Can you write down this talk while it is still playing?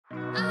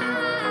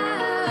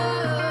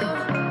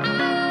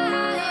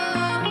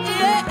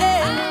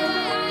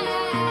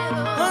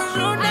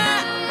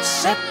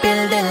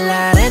pierde en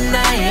la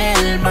arena y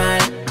el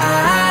mar.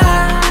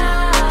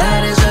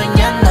 Estaré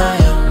soñando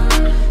yo,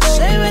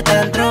 se ve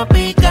tan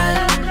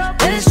tropical.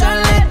 El sol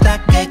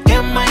está que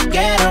quema y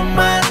quiero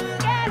más.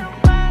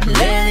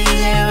 Le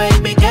dije,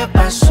 baby, ¿qué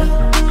pasó?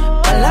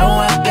 Al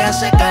agua que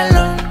hace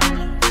calor.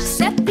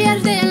 Se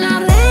pierde en la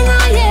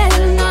arena y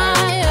el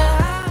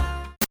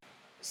mar.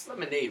 This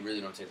lemonade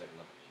really don't taste like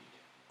lemonade.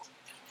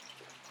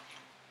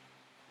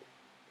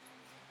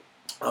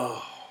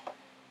 Oh.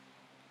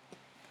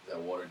 Is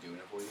that water doing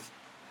it for you?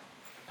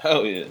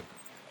 Hell yeah.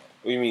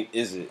 What do you mean,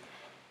 is it?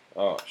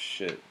 Oh,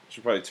 shit.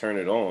 Should probably turn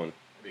it on.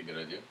 That'd be a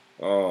good idea.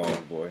 Oh,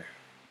 boy.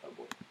 Oh,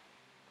 boy.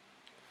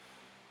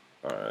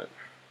 Alright.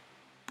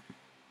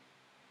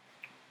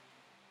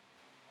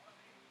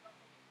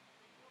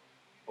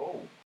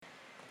 Oh.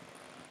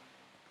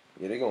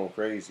 Yeah, they going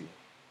crazy.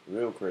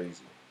 Real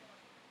crazy.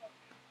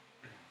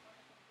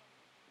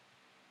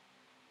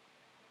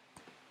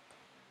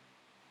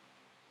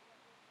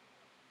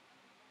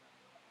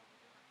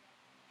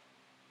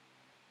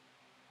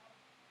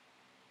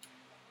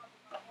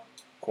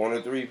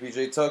 Corner 3,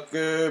 PJ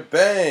Tucker.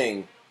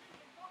 Bang!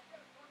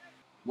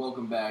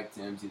 Welcome back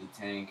to Empty the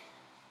Tank.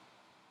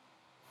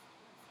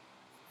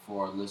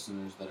 For our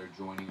listeners that are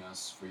joining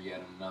us for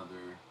yet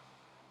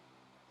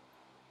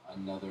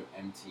another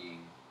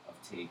emptying of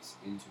takes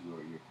into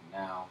your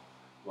canal,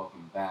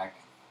 welcome back.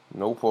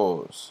 No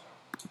pause.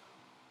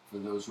 For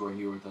those who are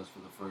here with us for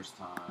the first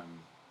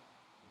time,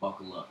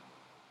 buckle up.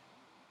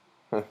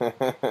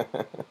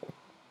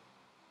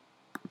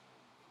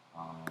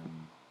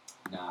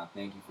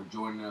 Thank you for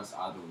joining us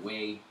either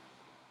way.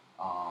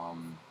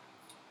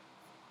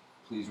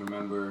 Please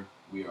remember,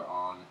 we are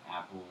on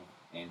Apple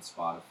and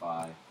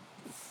Spotify.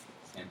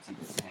 Empty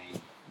the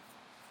Tank.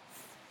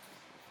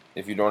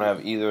 If you don't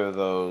have either of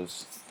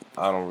those,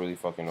 I don't really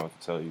fucking know what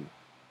to tell you.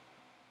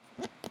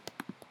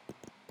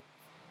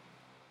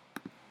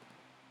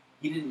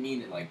 He didn't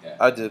mean it like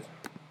that. I did.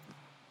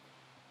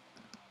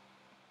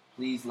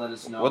 Please let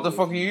us know. What the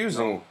fuck if are you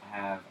using? Don't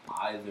have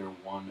either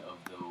one of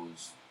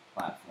those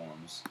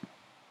platforms,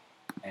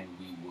 and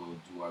we will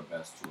do our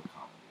best to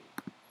accommodate.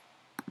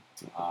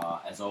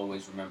 As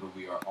always, remember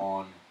we are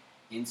on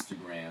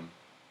Instagram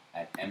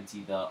at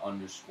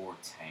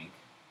empty_the_tank.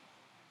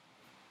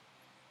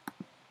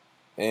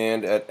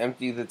 And at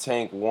Empty the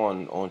Tank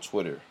 1 on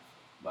Twitter.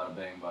 Bada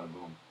bang, bada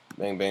boom.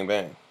 Bang, bang,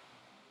 bang.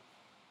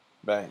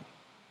 Bang.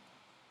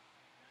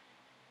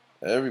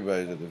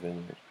 Everybody's at the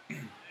vineyard.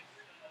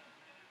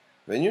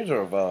 Vineyards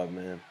are a vibe,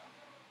 man.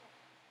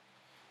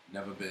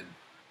 Never been.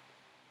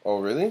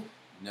 Oh, really?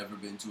 Never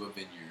been to a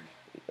vineyard.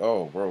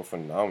 Oh, bro,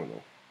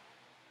 phenomenal.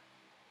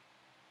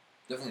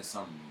 Definitely a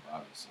summer move,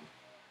 obviously.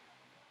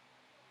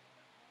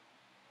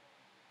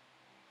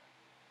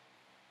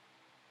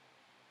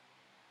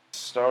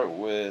 Start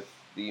with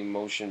the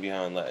emotion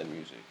behind Latin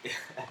music.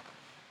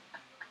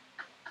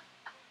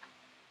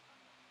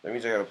 That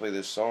means I gotta play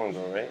this song,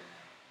 though, right?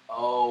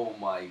 Oh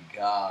my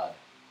god.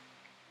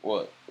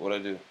 What? What'd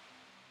I do?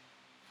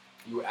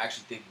 You were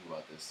actually thinking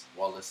about this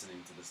while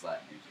listening to this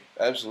Latin music.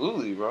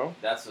 Absolutely, bro.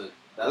 That's what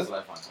I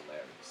find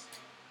hilarious.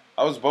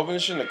 I was bumping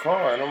this shit in the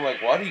car, and I'm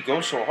like, why do you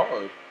go so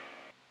hard?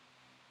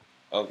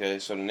 Okay,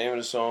 so the name of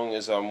the song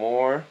is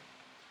Amor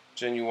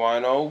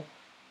Genuino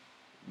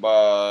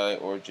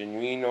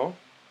Genuino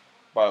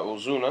by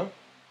Ozuna.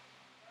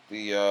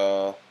 The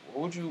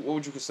what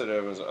would you consider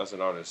him as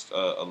an artist?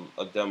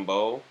 A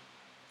dembow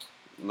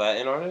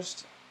Latin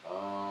artist?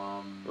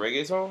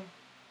 Reggaeton?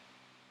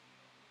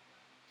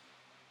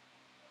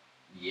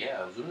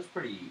 Yeah, Ozuna's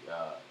pretty.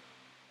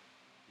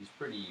 He's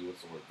pretty.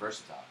 What's the word?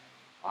 Versatile.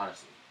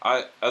 Honestly.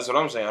 That's what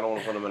I'm saying. I don't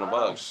want to put him in a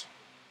box.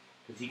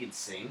 Because he can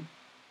sing,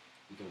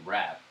 he can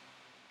rap.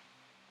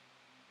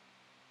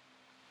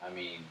 I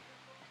mean,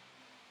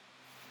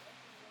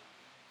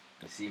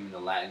 you see him in the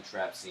Latin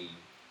trap scene.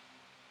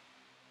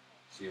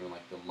 See him in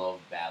like the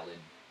love ballad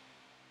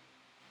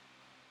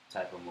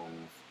type of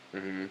move.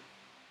 Mm-hmm.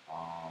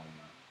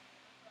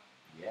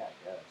 Yeah, I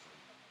guess.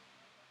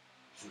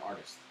 He's an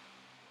artist.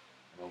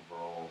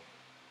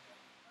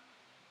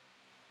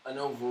 An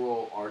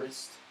overall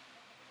artist.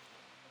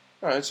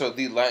 Alright, so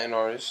the Latin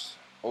artist,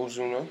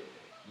 Ozuna.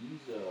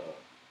 Yeah,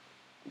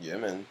 Yeah,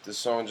 man. This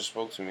song just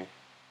spoke to me.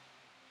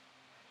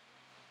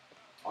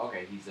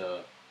 Okay,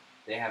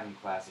 they have him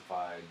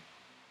classified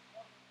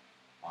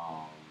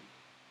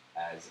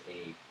as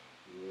a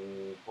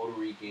Puerto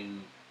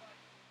Rican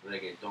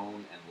reggaeton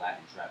and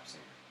Latin trap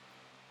singer.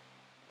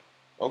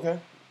 Okay.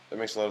 That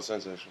makes a lot of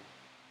sense, actually.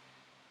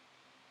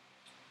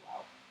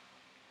 Wow.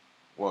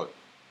 What?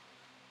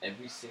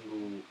 Every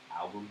single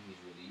album he's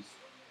released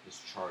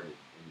is charted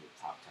in the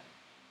top 10.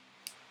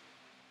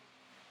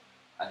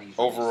 I think he's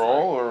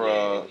overall or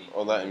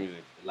Latin music?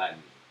 music? Latin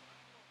music.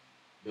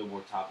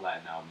 Billboard top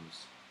Latin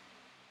albums.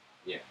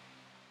 Yeah.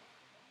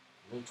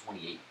 He's only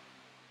 28.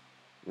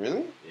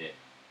 Really? Yeah.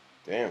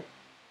 Damn.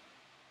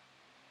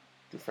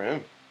 Good for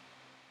him.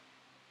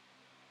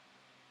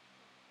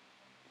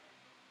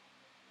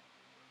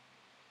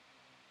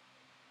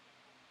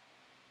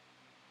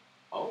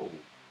 Oh,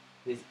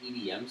 his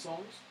EDM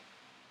songs?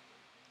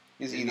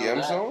 His Didn't know EDM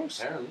that, songs?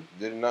 apparently.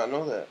 Did not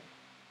know that.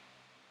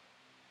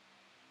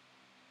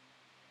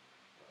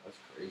 That's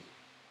crazy.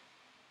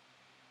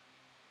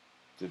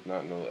 Did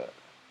not know that.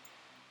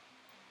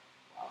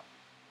 Wow.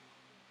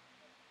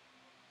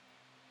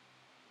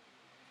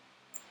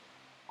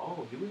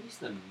 Oh, he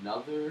released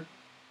another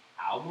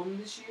album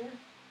this year?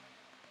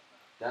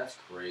 That's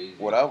crazy.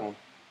 What album?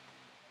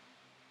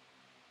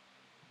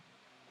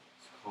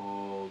 It's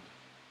called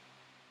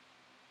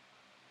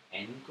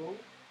Enoch?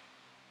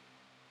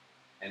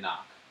 I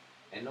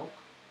don't know,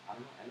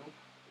 Enoch?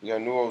 You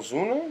got new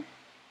Ozuna?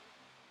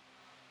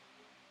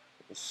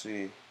 Let's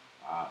see.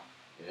 Wow,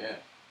 yeah.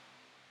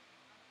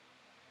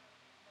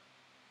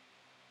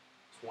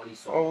 20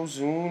 songs.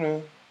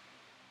 Ozuna.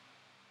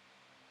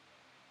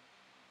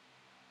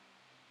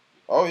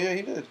 Oh yeah,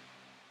 he did.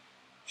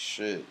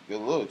 Shit,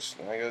 good looks.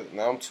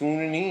 Now I'm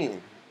tuning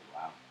in.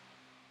 Wow.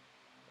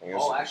 I guess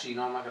Oh, actually,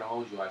 no, I'm not gonna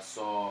hold you. I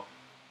saw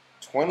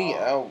 20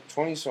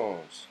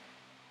 songs.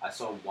 I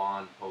saw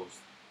Juan post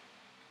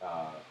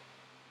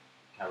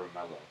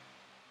Caramello.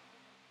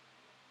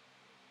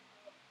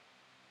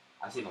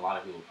 I've seen a lot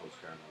of people post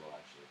Caramello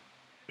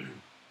actually.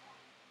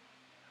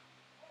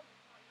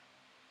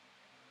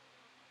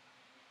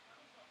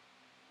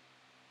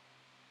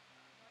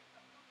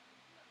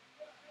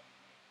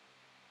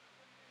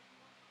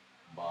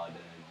 But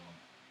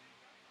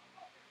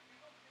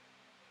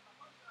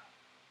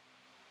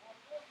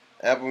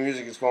Apple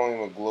Music is calling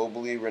him a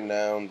globally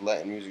renowned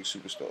Latin music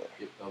superstar.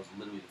 yep, that was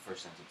literally the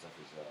first sentence of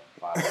his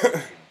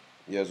bio.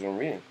 Yeah, that's what I'm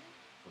reading.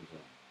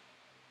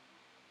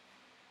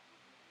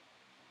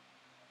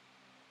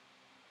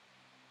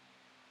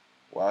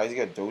 Wow, he's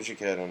got Doja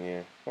Cat on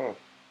here. Huh.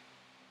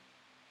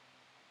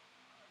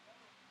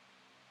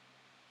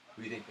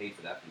 Who do you think paid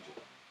for that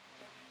feature?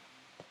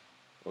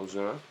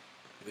 Ozuna?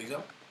 You think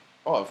so?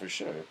 Oh, for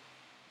sure.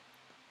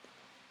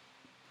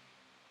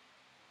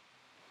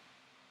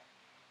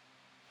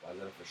 Why is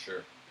that for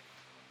sure?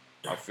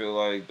 I feel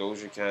like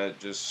Doja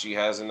Cat she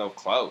has enough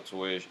clout to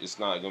where it's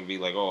not gonna be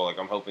like, oh, like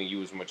I'm helping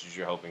you as much as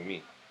you're helping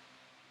me.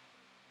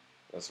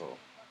 That's all.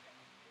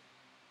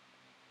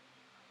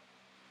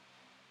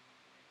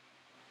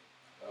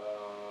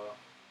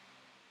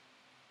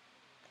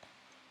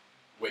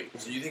 Wait,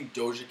 so you think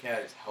Doja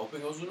Cat is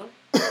helping Ozuna?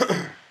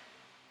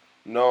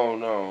 No.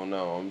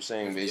 I'm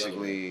saying What's the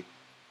basically,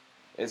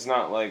 it's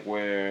not like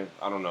where,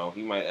 I don't know,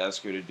 he might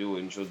ask her to do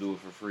it and she'll do it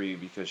for free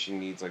because she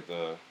needs like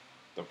the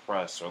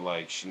press or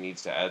like she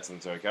needs to add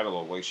something to her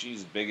catalog. Like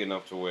she's big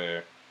enough to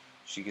where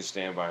she can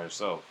stand by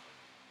herself.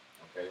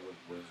 Okay,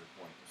 what is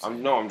your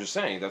point? I'm just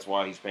saying that's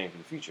why he's paying for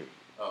the feature.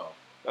 Oh.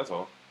 That's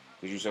all.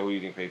 Because you said who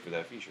you didn't pay for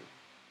that feature.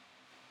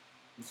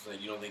 It's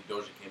like you don't think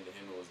Doja came to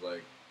him and was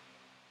like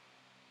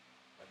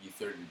you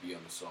 30 to be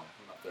on the song.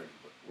 I'm not 30,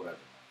 but whatever.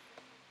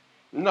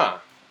 Nah.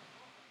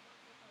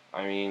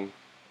 I mean,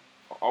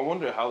 I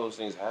wonder how those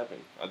things happen.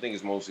 I think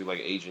it's mostly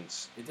like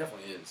agents It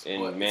definitely is.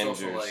 and But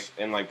managers it's also like,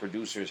 and like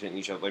producers hitting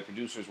each other. Like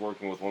producers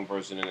working with one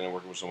person and then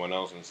working with someone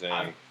else and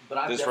saying,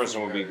 I've this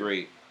person would be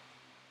great.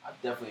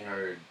 I've definitely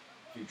heard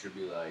Future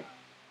be like,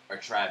 or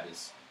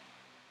Travis,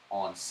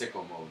 on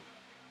sicko mode.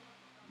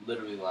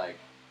 Literally like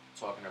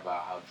talking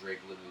about how Drake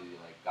literally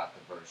like got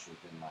the verse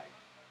within like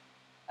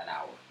an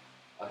hour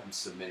of him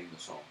submitting the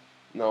song.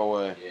 No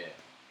way. Yeah.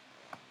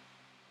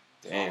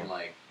 Damn. So I'm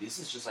like, this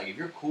is just like, if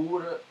you're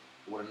cool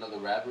with another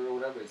rapper or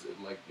whatever, it's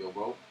like, yo,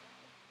 bro,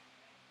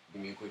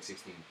 give me a quick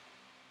 16.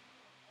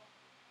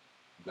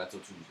 You got till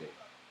Tuesday.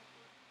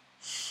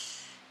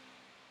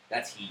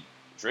 That's heat.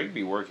 Drake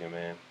be working,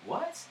 man.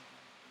 What?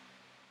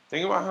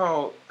 Think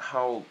about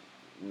how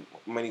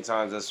many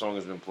times that song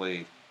has been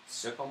played.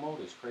 Sicko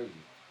mode is crazy.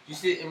 You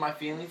see it in My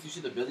Feelings? You see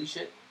the Billy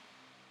shit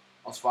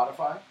on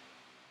Spotify?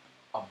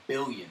 1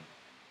 billion.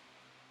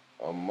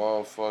 A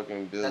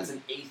motherfucking billion. That's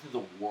an eighth of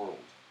the world.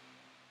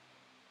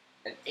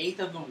 An eighth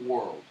of the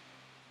world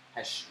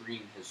has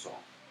streamed his song.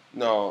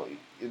 No,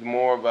 it's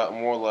more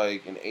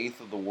like an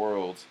eighth of the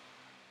world.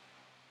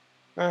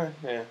 Yeah,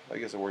 I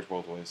guess it works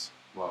both ways.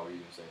 What were you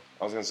gonna say?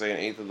 I was gonna say an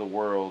eighth of the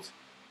world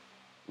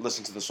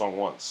listened to the song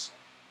once.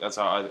 That's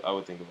how I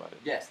would think about it.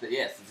 Yes, that's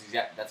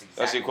exactly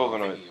That's the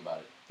equivalent what of I'm thinking about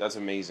it. That's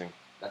amazing.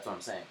 That's what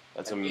I'm saying.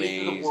 That's an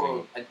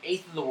amazing. An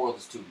eighth of the world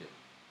is tuned in.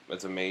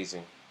 That's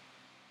amazing.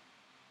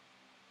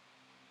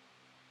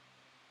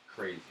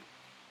 Crazy.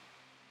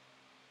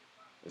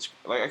 It's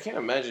like I can't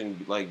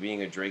imagine like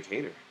being a Drake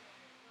hater.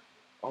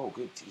 Oh,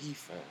 good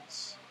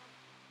defense.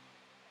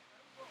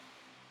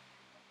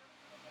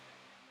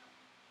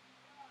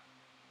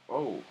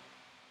 Oh,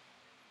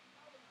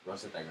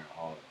 Russ hit that ground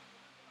hard.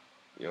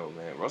 yo,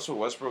 man, Russell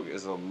Westbrook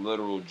is a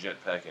literal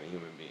jetpack and a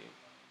human being.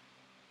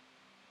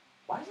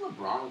 Why does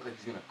LeBron look like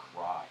he's gonna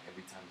cry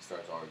every time he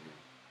starts arguing?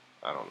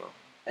 I don't know.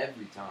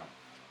 Every time.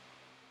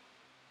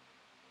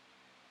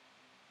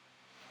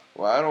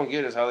 What I don't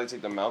get is how they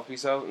take the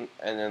mouthpiece out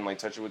and then like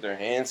touch it with their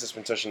hands. It's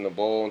been touching the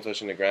bowl and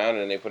touching the ground,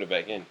 and then they put it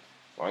back in.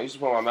 When I used to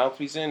put my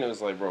mouthpiece in, it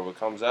was like, bro, if it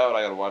comes out,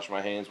 I gotta wash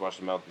my hands, wash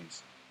the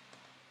mouthpiece.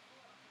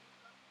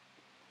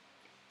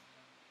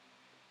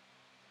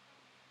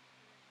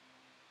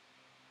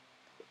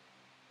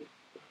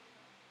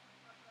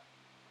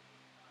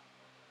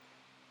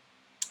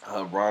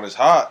 Bron is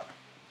hot.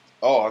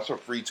 Oh, that's a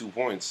free 2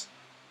 points.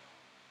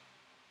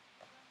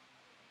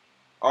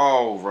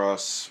 Oh,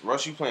 Russ.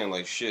 Russ, you playing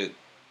like shit.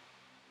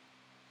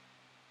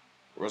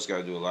 Russ got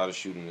to do a lot of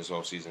shooting this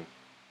offseason.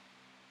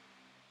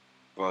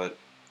 But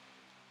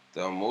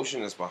the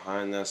emotion that's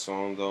behind that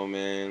song, though,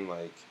 man,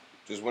 like,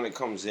 just when it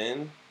comes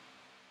in,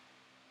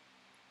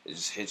 it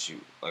just hits you.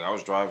 Like, I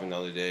was driving the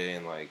other day,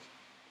 and, like,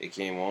 it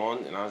came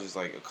on, and I was just,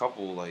 like, a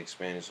couple, like,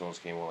 Spanish songs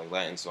came on, like,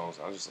 Latin songs.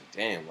 I was just like,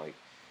 damn, like,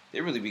 they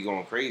really be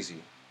going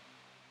crazy.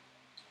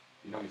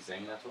 You know me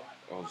singing that song?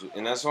 Oh,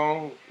 in that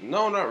song?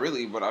 No, not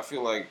really, but I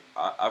feel like,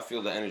 I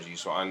feel the energy,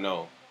 so I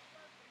know.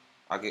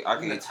 I think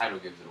the title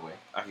gives it away.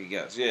 I could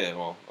guess. Yeah,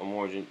 well, a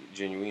more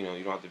genuino.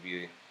 You don't have to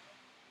be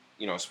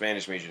a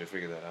Spanish major to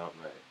figure that out.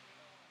 Right.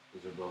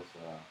 Those are both,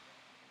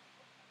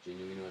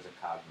 genuino is a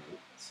cognate,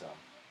 so.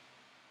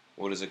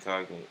 What is a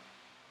cognate?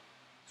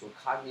 So a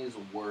cognate is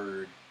a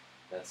word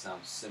that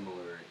sounds similar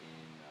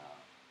in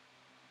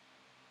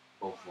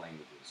both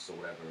languages. So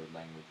whatever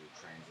language you're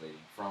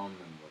translating from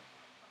and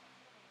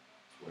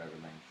whatever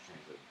language you're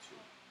translating to.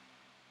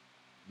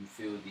 You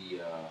feel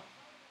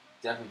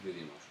definitely feel the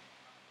emotion.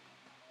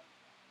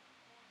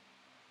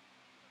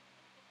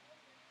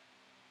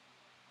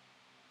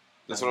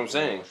 That's what I'm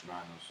saying.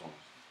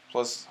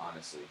 Plus,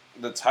 honestly,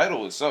 the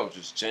title itself,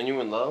 just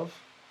genuine love.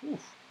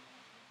 Oof,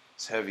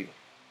 it's heavy.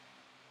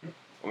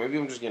 Or maybe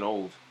I'm just getting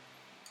old.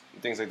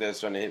 Things like that's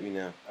starting to hit me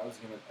now. I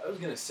was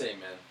gonna say,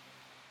 man,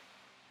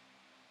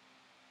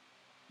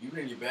 you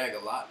bring your bag a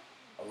lot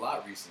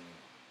recently.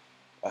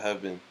 I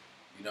have been.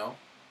 You know.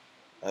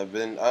 I've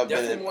been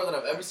definitely more than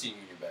I've ever seen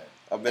you in your bag.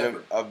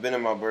 I've been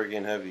in my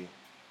Birkin heavy.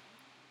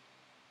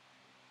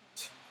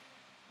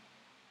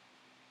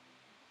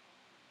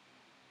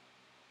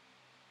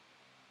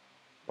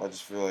 I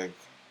just feel like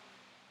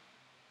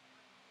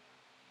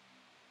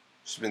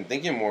just been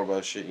thinking more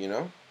about shit, you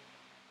know?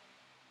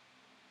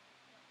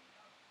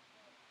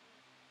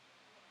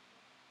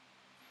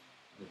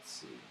 Let's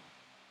see.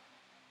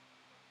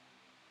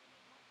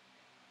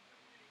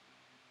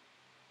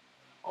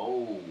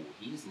 Oh,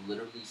 he's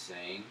literally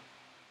saying,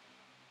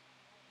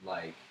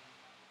 like,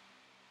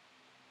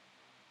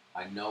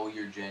 I know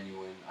you're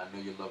genuine, I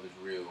know your love is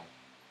real,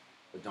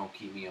 but don't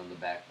keep me on the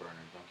back burner,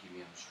 don't keep me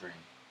on the string.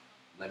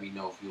 Let me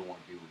know if you don't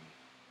want to be with me.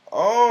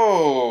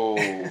 Oh.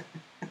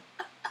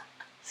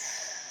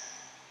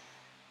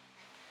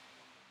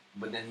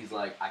 But then he's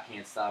like, I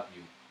can't stop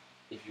you.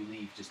 If you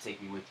leave, just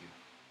take me with you.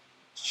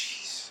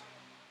 Jeez.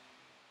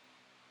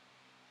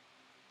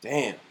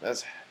 Damn,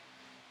 that's...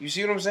 You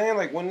see what I'm saying?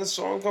 Like, when this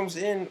song comes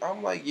in,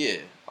 I'm like, yeah.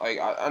 Like,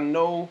 I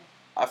know,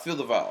 I feel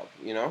the vibe,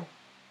 you know?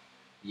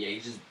 Yeah,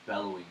 he's just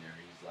bellowing there.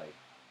 He's like,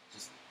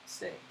 just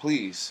stay.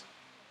 Please.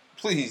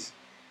 Please.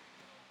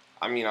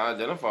 I mean, I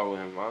identify with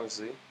him,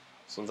 honestly.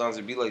 Sometimes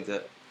it be like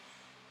that.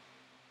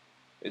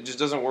 It just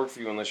doesn't work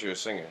for you unless you're a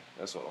singer.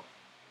 That's all.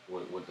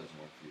 What doesn't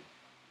work for you?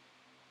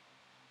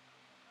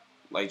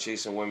 Like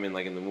chasing women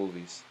like in the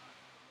movies.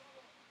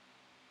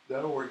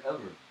 That'll work ever.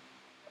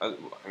 I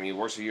mean, it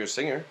works if you're a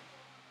singer.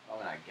 I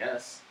mean, I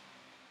guess.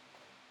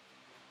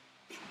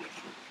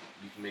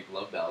 You can make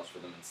love ballads for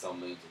them and sell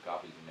millions of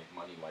copies and make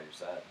money while you're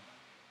sad.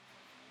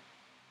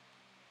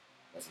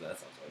 That's what that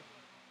sounds like.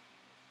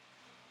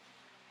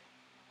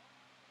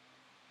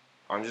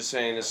 I'm just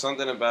saying, there's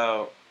something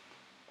about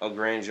a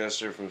grand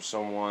gesture from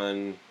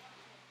someone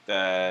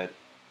that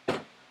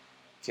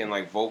can,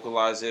 like,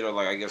 vocalize it or,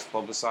 like, I guess,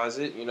 publicize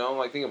it, you know?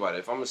 Like, think about it.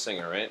 If I'm a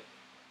singer, right?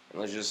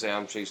 And let's just say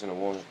I'm chasing a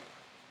woman.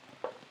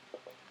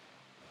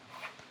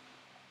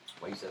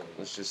 Why you said that?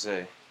 Let's just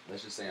say.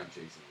 Let's just say I'm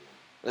chasing you.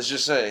 Let's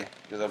just say,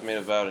 because I've made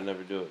a vow to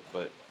never do it,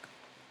 but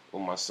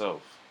with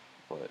myself.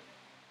 But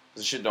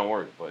this shit don't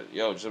work. But,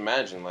 yo, just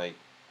imagine, like,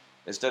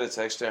 instead of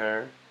texting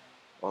her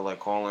or, like,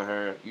 calling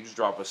her, you just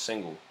drop a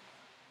single.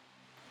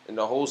 And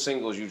the whole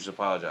single is you just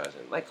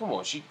apologizing. Like, come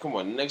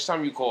on. Next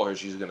time you call her,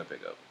 she's going to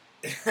pick up.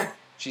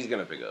 She's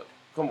going to pick up.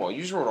 Come on.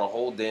 You just wrote a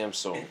whole damn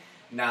song.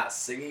 Nah,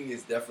 singing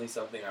is definitely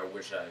something I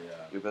wish I...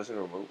 You're passing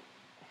the remote?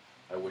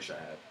 I wish I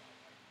had.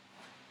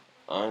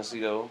 Honestly,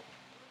 though,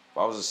 if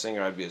I was a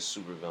singer, I'd be a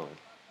super villain.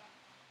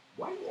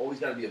 Why you always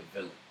gotta be a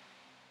villain?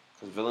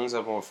 Because villains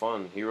have more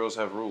fun. Heroes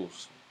have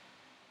rules.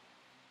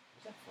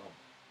 What's that from?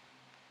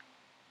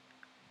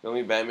 Feel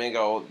me? Batman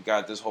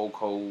got this whole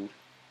code.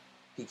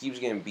 He keeps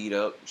getting beat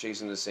up,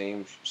 chasing the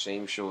same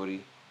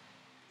shorty.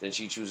 Then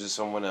she chooses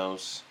someone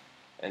else.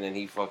 And then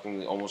he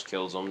fucking almost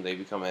kills them. They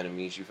become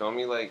enemies. You feel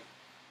me? Like,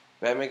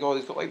 Batman got all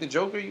these... Like, the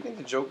Joker, you think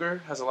the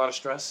Joker has a lot of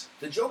stress?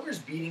 The Joker's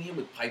beating him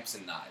with pipes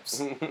and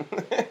knives.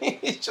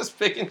 He's just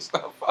picking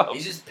stuff up.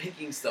 He's just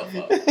picking stuff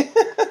up.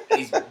 And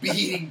he's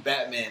beating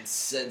Batman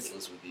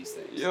senseless with these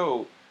things.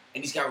 Yo.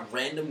 And he's got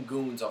random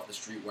goons off the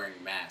street wearing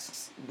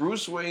masks.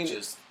 Bruce Wayne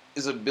is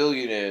a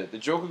billionaire. The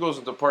Joker goes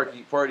into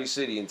Party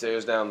City and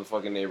tears down the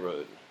fucking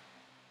neighborhood.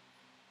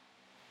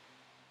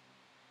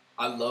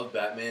 I love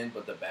Batman,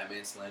 but the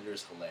Batman slander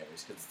is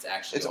hilarious because it's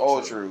actually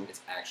all true.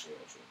 It's actually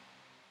all true.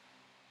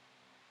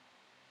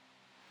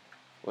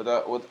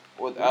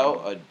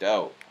 Without a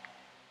doubt.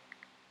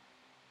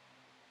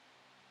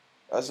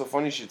 That's the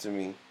funny shit to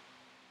me.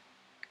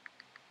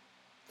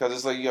 Because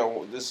it's like,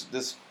 yo,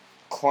 this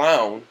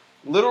clown,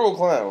 literal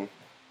clown.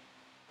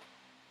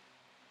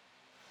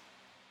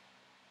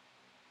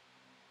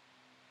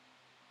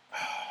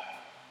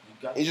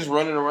 He's just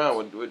running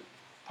around with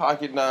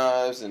pocket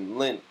knives and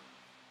lint.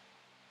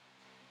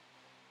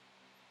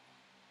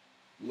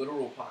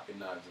 Literal pocket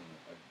knives.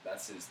 Like,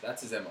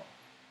 that's his MO.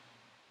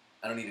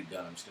 I don't need a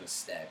gun. I'm just gonna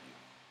stab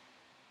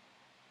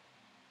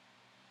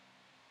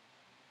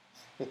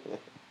you.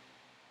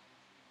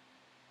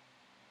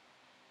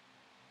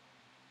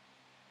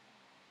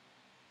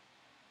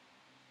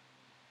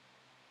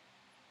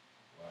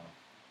 Wow.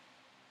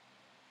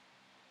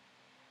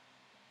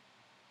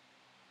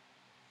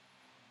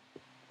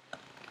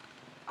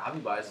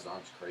 Javi Baez's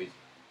arm's crazy.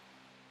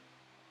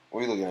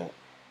 What are you looking at?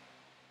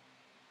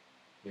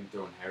 Him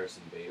throwing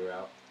Harrison Bader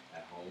out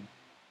at home.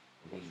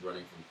 And he's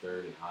running from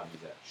third and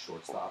Javi's at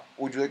shortstop.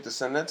 Would you like to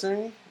send that to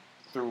me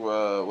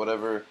through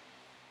whatever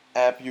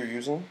app you're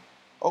using?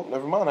 Oh,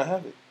 never mind. I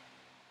have it.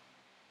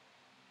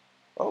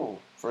 Oh,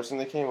 first thing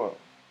that came up.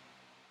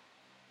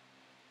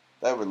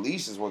 That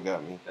release is what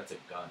got me. That's a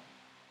gun.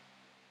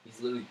 He's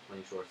literally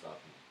playing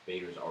shortstop. And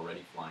Bader's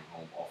already flying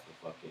home off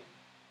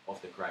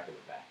the crack of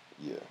the bat.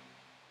 Yeah.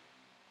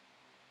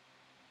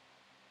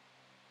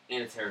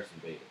 And it's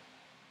Harrison Bader.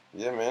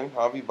 Yeah, man.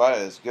 Javi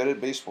Baez, good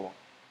at baseball.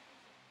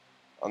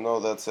 I know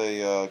that's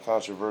a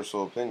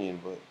controversial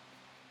opinion, but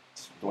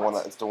it's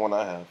the one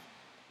I have.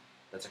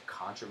 That's a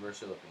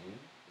controversial opinion?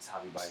 Is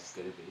Javi Baez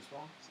good at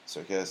baseball?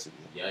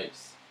 Sarcastically.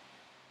 Yikes.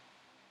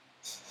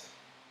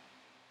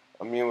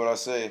 I mean what I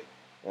say,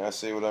 and I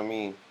say what I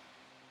mean.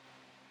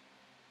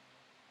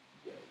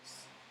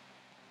 Yikes.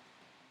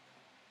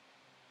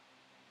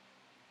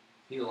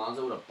 Pete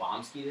Alonso with a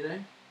bomb ski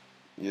today?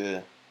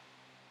 Yeah.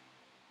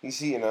 He's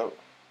heating up.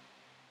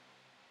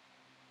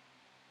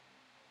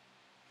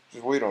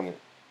 Just wait on it.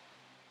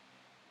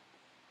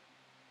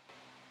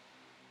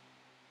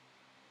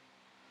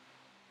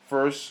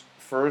 First,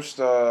 let's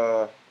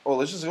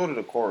just go to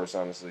the chorus,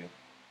 honestly. It's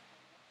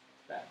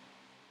bad.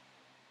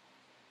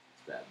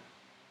 It's bad, man.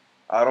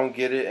 I don't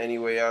get it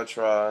anyway, I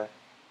try.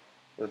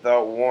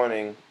 Without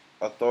warning,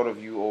 a thought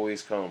of you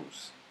always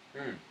comes.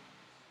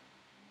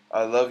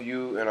 I love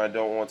you and I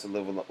don't want to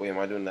live alone. Wait, am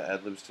I doing the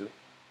ad-libs too?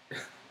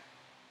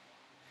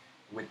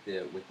 with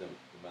the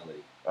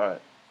melody.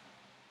 Alright.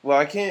 Well,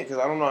 I can't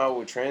because I don't know how it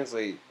would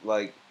translate,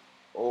 like,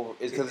 over.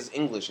 It's because it's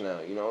English now,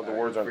 you know? The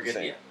words aren't the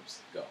same.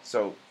 Go.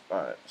 So,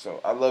 alright.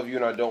 So, I love you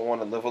and I don't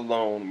want to live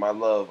alone. My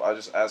love, I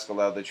just ask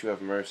aloud that you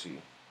have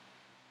mercy.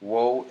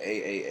 Whoa,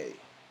 A.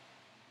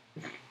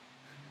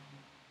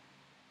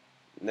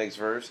 Next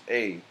verse.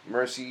 A.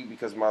 Mercy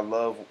because my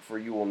love for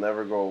you will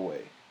never go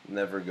away.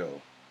 Never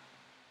go.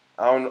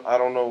 I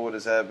don't know what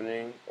is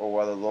happening or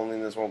why the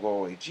loneliness won't go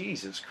away.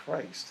 Jesus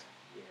Christ.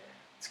 Yeah.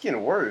 It's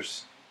getting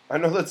worse. I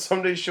know that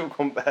someday she'll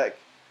come back.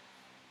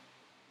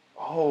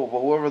 Oh, but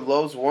whoever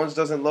loves once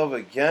doesn't love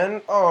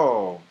again?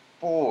 Oh,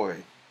 boy.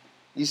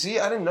 You see,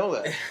 I didn't know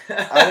that.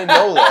 I didn't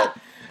know that.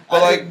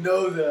 But I didn't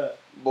know that.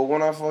 But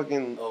when I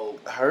fucking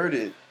heard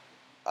it,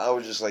 I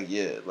was just like,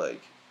 yeah,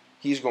 like,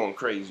 he's going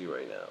crazy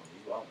right now.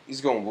 He's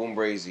going boom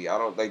brazy. I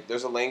don't, like,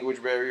 there's a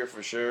language barrier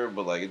for sure,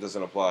 but, like, it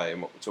doesn't apply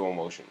to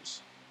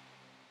emotions.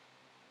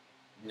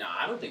 No,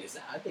 I don't think it's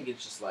that. I think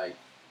it's just like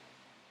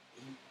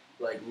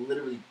he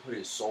literally put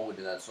his soul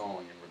into that song,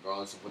 and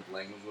regardless of what the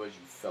language was,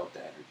 you felt the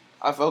energy.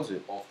 I felt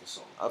it off the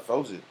song. I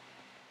felt it.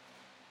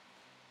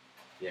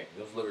 Yeah,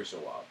 because those lyrics are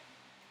wild.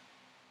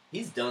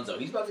 He's done so.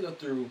 He's about to go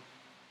through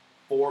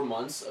 4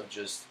 months of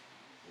just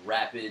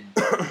rapid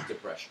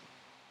depression.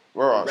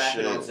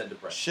 Rapid onset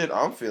depression. Shit,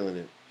 I'm feeling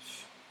it.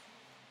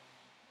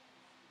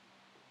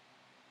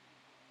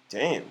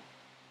 Damn.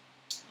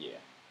 Yeah.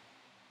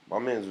 My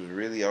man was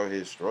really out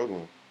here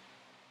struggling.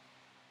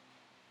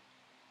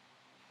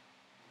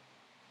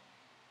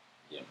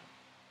 Yeah, man.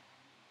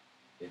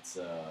 It's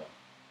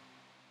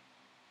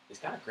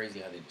kind of crazy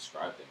how they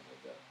describe things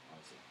like that,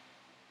 honestly.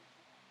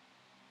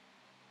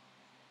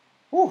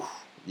 Whew.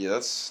 Yeah,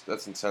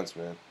 that's intense,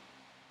 man.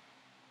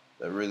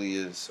 That really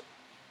is.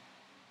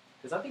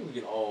 Because I think we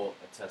can all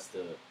attest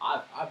to.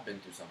 I've been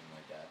through something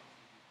like that,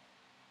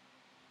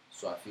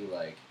 so I feel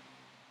like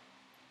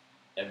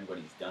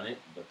everybody's done it,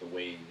 but the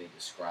way they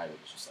describe it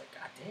is just like,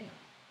 God damn.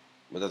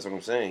 But that's what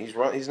I'm saying. He's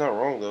right. He's not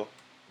wrong though.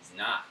 He's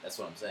not. That's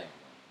what I'm saying.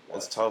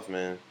 That's tough,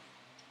 man.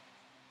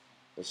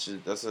 That's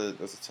a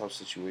tough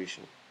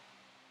situation.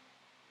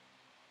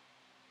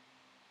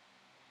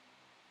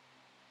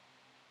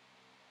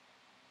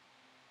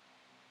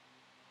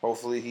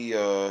 Hopefully he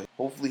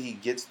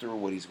gets through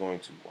what he's going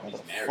to.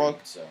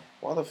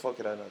 Why the fuck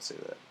did I not say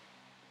that?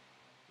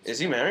 Is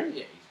he married?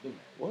 Yeah, he's been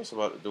married. What's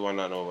about? Do I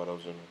not know about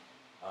Ozuna?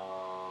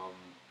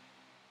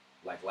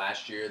 Like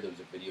last year, there was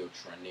a video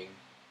trending,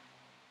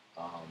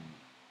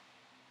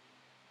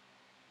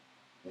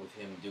 with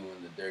him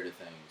doing the dirty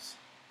things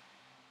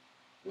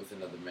with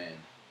another man.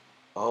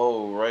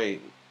 Oh right,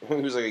 he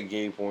was like a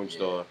gay porn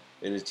star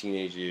in his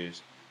teenage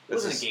years. It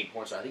wasn't a gay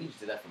porn star. I think he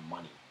just did that for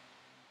money.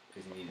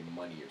 Because he needed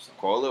money or something.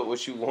 Call it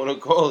what you want to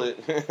call it.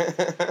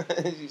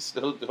 He's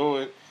still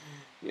doing.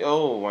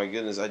 Oh my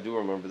goodness, I do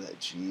remember that.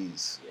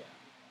 Jeez. Yeah,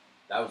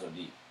 that was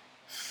OD.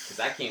 Because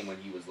that came when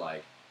he was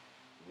like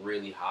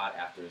really hot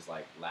after his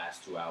like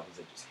last 2 albums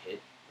that just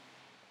hit.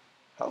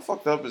 How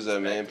fucked up is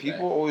that, man?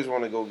 People always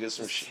want to go get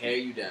some shit. Tear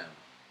you down.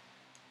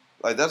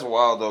 Like, that's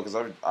wild, though,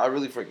 because I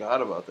really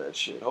forgot about that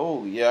shit.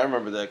 Holy, yeah, I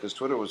remember that, because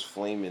Twitter was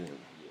flaming him.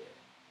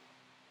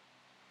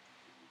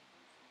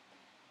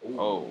 Yeah. Ooh.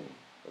 Oh,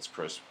 that's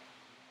crisp.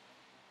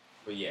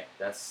 But yeah,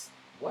 that's,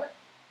 what?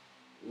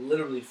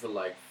 Literally for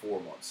like 4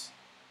 months.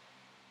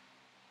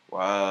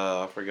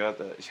 Wow, I forgot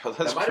that. Yo,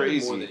 that's that might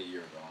crazy. Have been more than a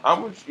year ago. How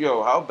much,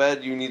 how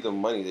bad do you need the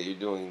money that you're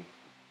doing,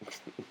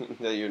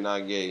 that you're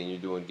not gay and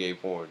you're doing gay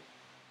porn?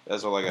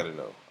 That's all I gotta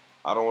know.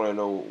 I don't want to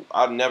know.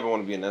 I never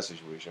want to be in that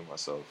situation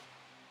myself.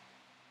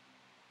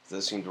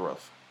 That seemed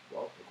rough.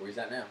 Well, look where he's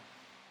at now.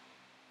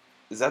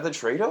 Is that the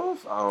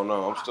trade-off? I don't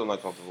know. I'm still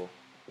not comfortable.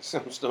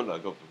 I'm still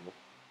not comfortable.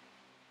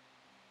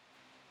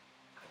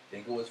 I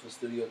think it was for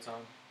studio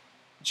time.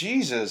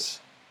 Jesus.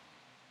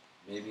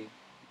 Maybe.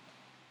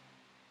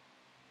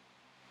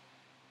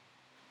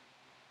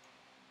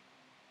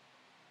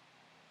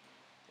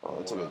 Oh,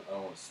 that took I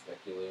don't want to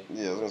speculate.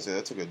 Yeah, I was gonna say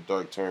that took a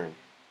dark turn.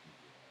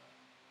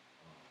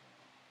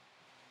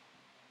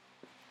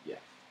 Yeah.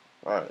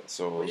 All right,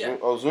 so yeah.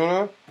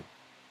 Ozuna,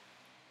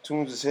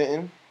 Tunes is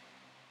hitting.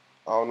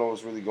 I don't know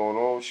what's really going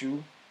on with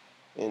you,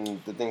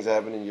 and the things that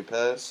happened in your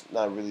past.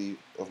 Not really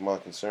of my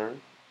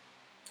concern.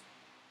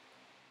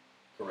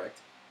 Correct.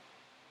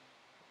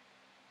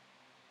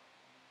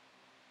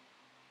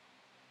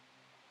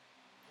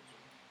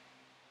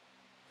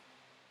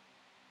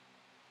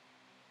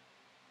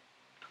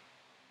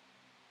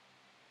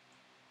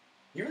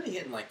 He really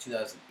hit in like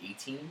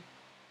 2018,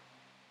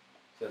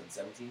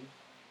 2017,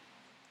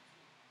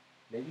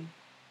 maybe?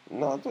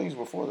 No, I thought he was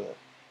before that.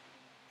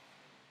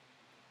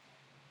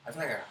 I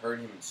feel like I heard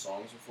him in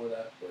songs before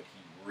that, but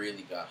he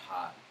really got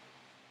hot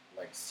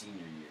like senior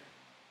year.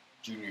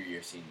 Junior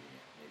year, senior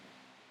year,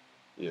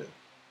 maybe.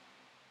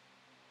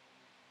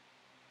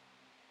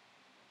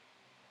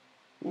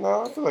 Yeah.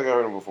 No, I feel like I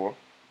heard him before.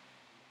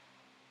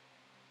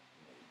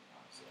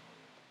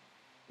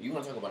 You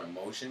want to talk about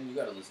emotion? You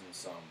got to listen to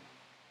some.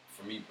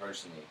 For me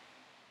personally,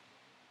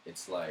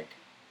 it's like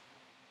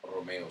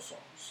Romeo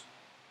songs.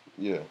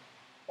 Yeah.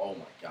 Oh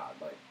my god,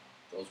 like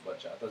those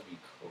bachatas be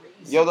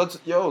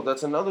crazy.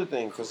 That's another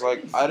thing, cause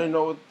like I didn't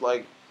know,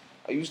 like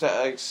I used to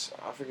ask.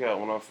 I forgot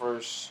when I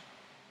first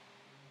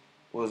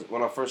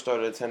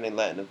started attending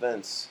Latin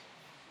events.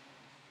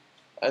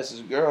 I asked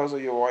this girl, I was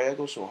like, "Yo, why y'all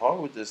go so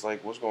hard with this?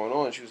 Like, what's going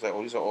on?" And she was like,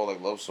 "Oh, these are all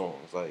like love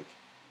songs, like,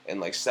 and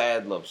like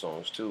sad love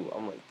songs too."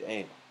 I'm like,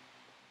 "Damn."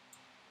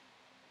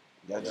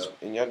 Y'all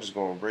just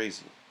going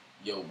crazy.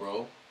 Yo,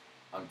 bro,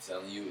 I'm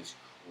telling you, it's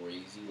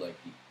crazy. Like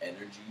the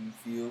energy you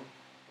feel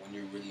when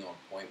you're really on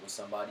point with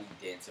somebody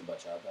dancing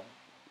bachata.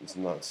 It's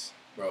nuts,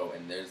 bro.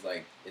 And there's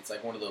like, it's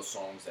like one of those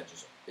songs that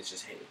it's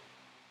just hit,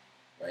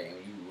 right? And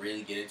when you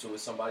really get into it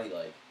with somebody,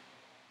 like,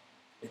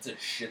 it's a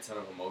shit ton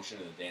of emotion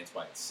in the dance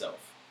by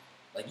itself.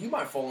 Like, you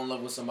might fall in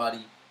love with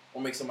somebody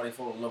or make somebody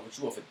fall in love with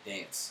you off a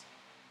dance.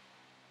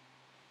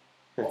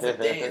 Off a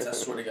dance, I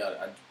swear to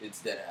God,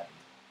 it's dead happened.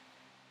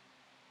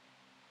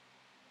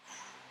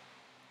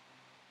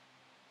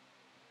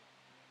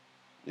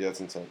 Yeah,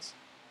 it's intense.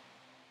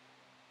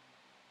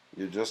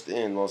 You're just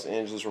in. Los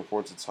Angeles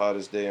reports its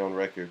hottest day on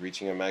record,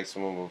 reaching a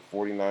maximum of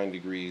 49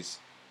 degrees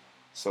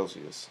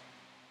Celsius.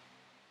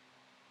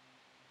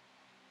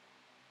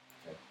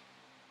 Okay.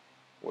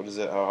 What is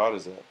that? How hot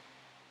is that?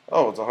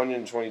 Oh, it's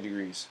 120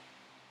 degrees.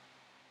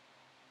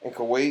 In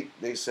Kuwait,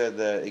 they said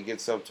that it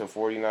gets up to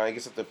 49. It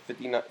gets up to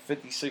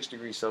 56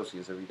 degrees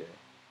Celsius every day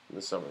in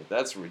the summer.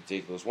 That's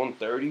ridiculous.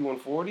 130,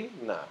 140?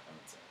 Nah,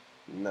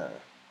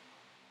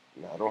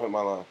 don't hit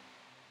my line.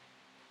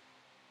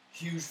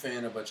 Huge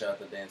fan of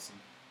bachata dancing.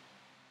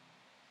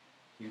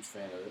 Huge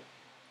fan of it.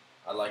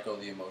 I like all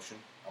the emotion.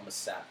 I'm a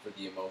sap for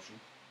the emotion.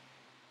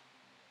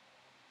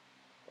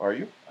 Are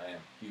you? I am.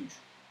 Huge.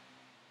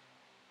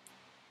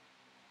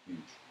 Huge.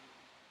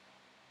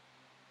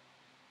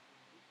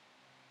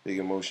 Big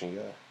emotion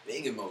guy.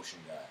 Big emotion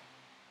guy.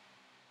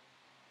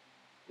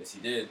 Yes,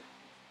 he did.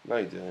 No,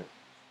 he didn't.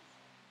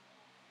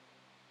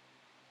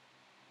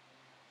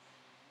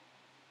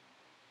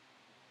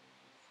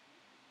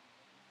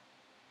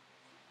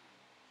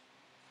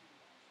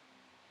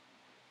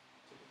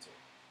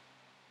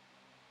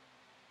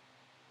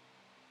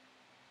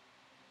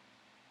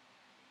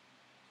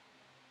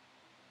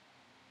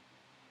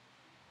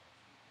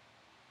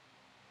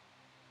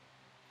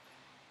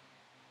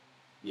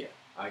 Yeah,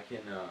 I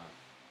can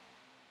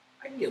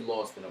get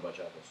lost in a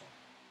bachata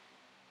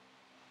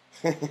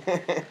song.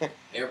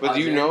 But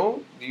do you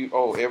know?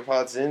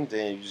 AirPods in?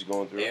 Then you're just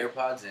going through.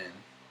 AirPods in.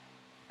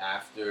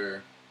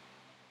 After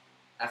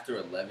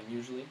 11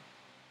 usually.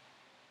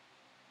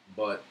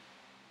 But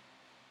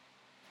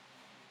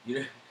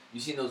you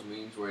seen those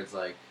memes where it's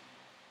like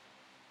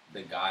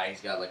the guy's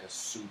got like a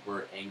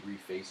super angry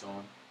face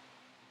on,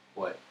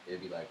 but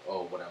it'd be like,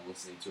 oh, what I'm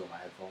listening to in my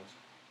headphones.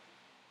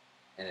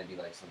 and it'd be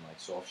like some like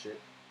soft shit.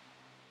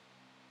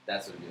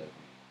 That's what it'd be like for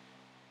me.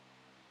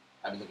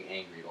 I'd be looking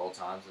angry at all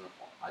times, and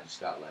I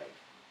just got like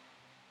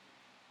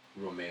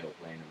Romeo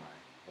playing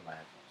in my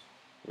headphones.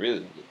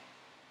 Really? Yeah.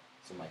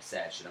 Some like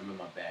sad shit. I'm in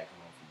my bag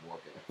coming home from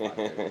work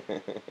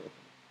at 5:30.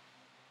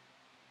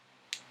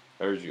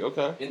 Heard you.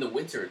 Okay. In the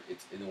winter,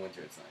 it's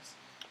nice.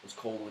 Those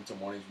cold winter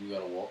mornings when you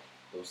gotta walk,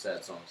 those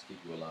sad songs keep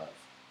you alive.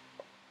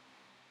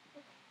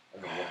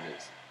 I don't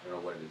know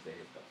what it is. They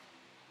hit though.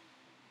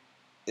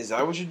 Is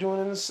that what you're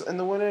doing in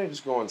the winter?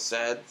 Just going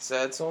sad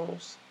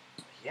songs?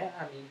 Yeah,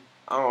 I mean,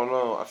 I don't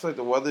know. I feel like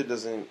the weather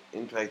doesn't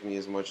impact me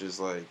as much as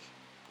like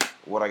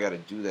what I got to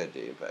do that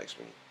day impacts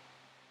me.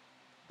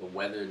 the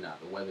weather is a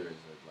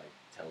like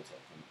telltale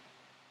for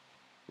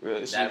me.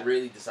 Really? That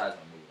really decides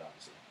my mood,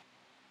 obviously.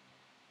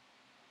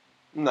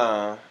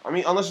 Nah, I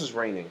mean unless it's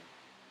raining.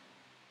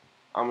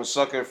 I'm a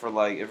sucker for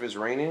like if it's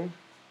raining.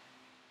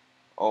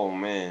 Oh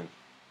man,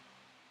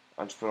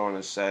 I just put on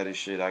the saddest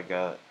shit I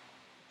got.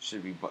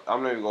 Should be.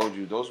 I'm not even gonna hold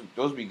you.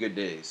 Those be good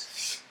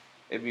days.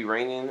 It be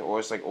raining or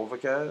it's like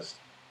overcast.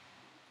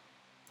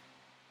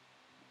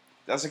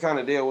 That's the kind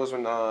of day it was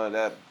when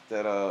that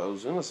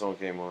Ozuna song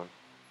came on.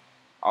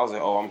 I was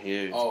like, oh, I'm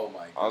here. Oh my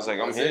god. I was like,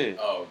 I'm here.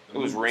 Oh, it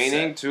was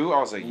raining too. I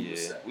was like, Mood yeah,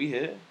 was set. we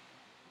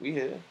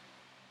here.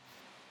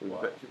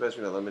 Wow. You pass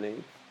me that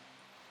lemonade.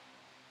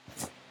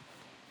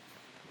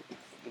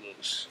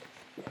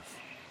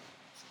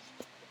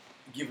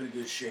 Give it a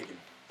good shaking.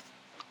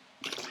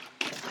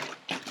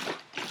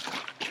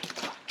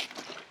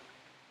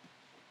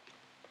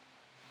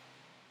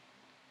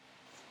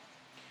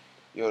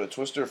 Yo, the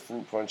Twister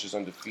Fruit Punch is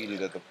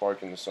undefeated at the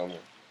park in the summer.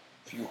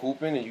 If you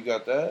hooping and you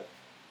got that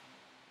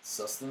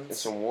Sustenance? and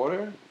some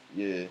water,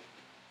 yeah,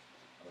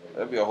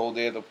 that'd be a whole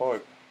day at the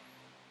park.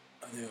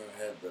 I've never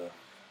had the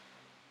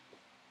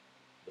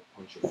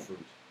punch of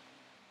fruit.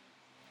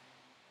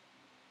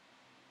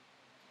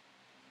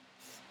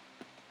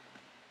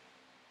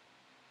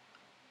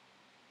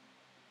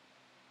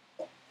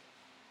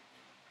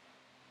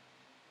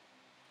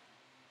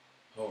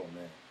 Oh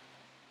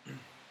man.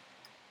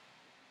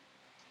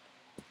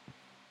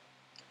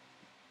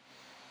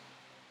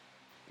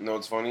 You know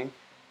what's funny?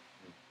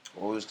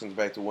 Always comes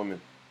back to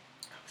women.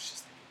 I was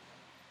just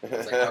thinking.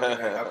 It's like,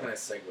 how can I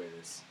segue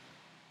this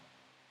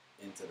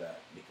into that?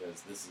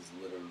 Because this is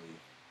literally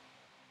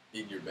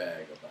in your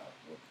bag about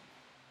women.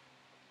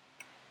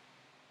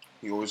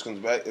 He always comes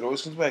back. It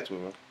always comes back to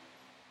him. Man.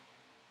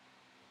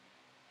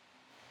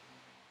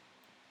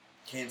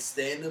 Can't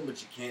stand them,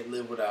 but you can't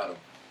live without them.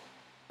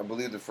 I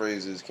believe the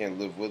phrase is "can't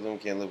live with them,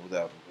 can't live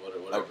without them."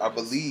 Whatever I it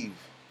is. believe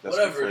that's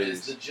Whatever the it phrase.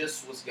 is, the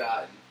gist was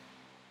gotten.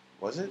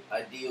 Was it?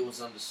 Idea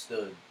was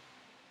understood.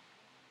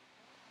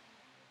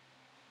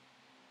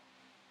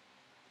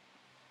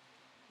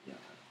 Yeah,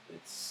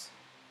 it's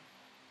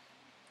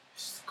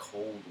a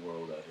cold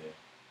world out here.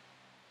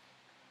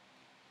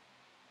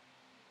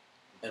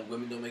 And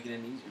women don't make it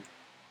any easier.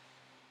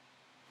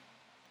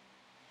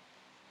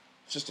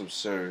 It's just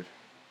absurd.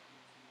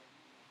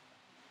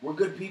 We're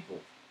good people.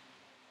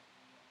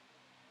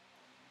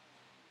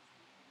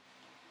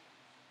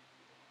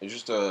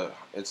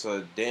 It's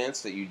a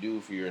dance that you do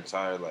for your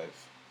entire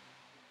life.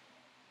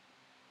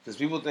 Because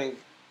people think,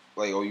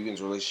 like, oh, you get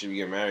into a relationship,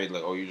 you get married,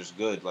 like, oh, you're just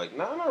good. Like,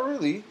 nah, not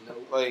really. No.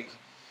 Like,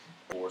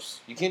 Of course.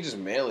 you can't just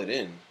mail it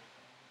in.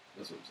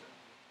 That's what I'm saying.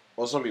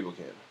 Well, some people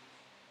can.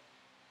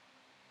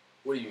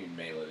 What do you mean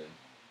mail it in?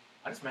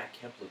 Why does Matt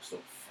Kemp look so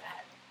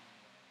fat?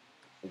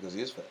 Because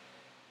he is fat.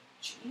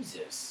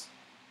 Jesus.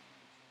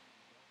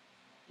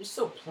 You're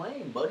so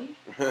plain, buddy.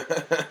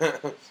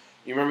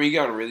 You remember he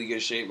got in really good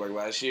shape, like,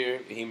 last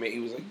year? He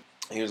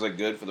was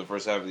good for the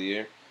first half of the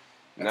year.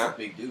 That's a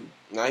big dude.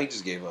 Now he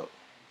just gave up.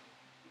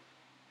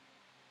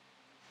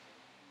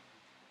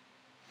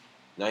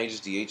 Now he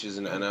just DHs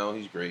in the NL.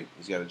 He's great.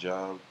 He's got a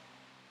job.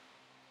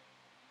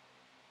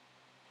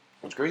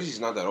 What's crazy, he's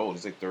not that old.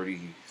 He's like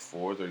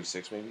 34,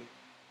 36 maybe.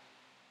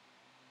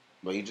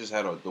 But he just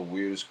had the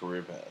weirdest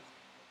career path.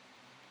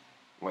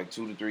 Like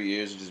 2 to 3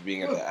 years of just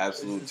being at the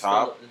absolute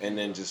top and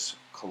then just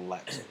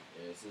collapsing.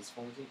 Yeah, is this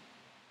 14?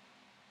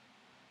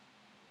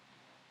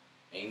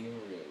 Ain't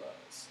even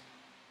realize.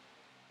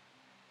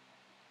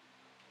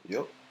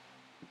 Yep.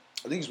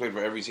 I think he's played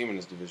for every team in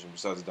this division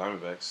besides the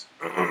Diamondbacks.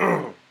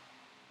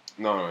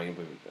 No, he didn't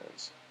play for the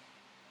Giants.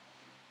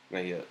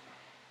 Not yet.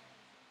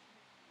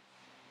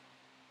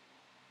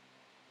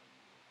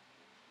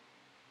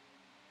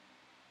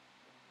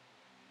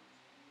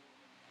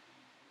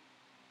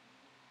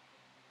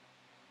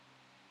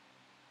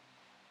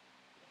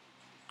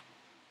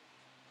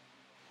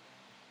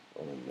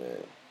 Oh, man.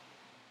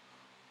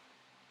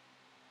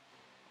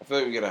 I feel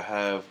like we gotta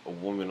have a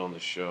woman on the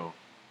show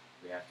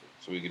We have to.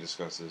 so we can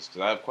discuss this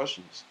because I have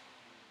questions.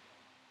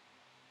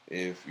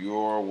 If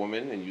you're a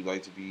woman and you'd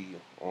like to be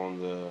on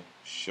the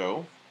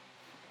show,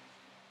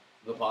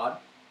 The pod?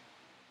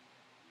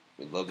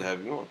 we'd love to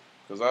have you on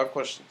because I have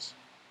questions.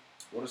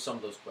 What are some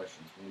of those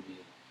questions?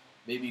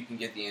 Maybe you can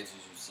get the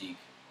answers you seek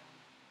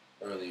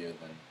earlier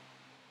than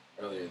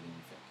you think.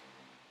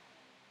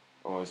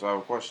 Oh, so I have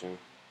a question.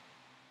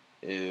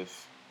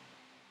 If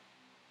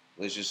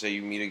let's just say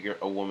you meet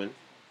a woman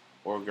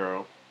or a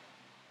girl,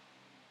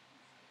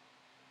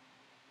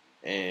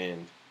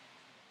 and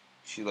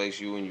she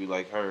likes you and you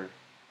like her.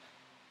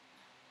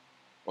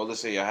 Well, let's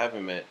say y'all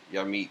haven't met.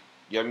 Y'all meet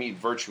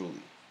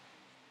virtually.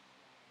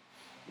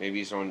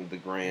 Maybe it's on the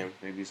gram.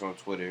 Maybe it's on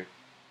Twitter.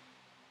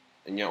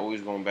 And you're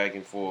always going back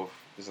and forth.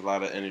 There's a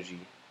lot of energy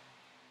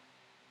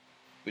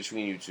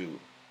between you two,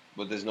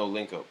 but there's no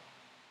link up.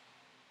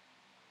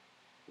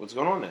 What's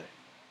going on there?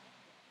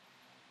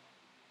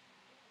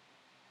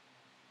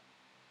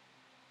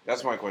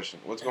 That's my question.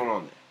 What's going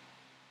on there?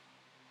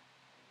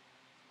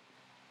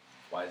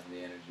 Why isn't the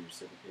energy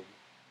reciprocated?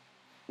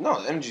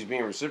 No, the energy's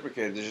being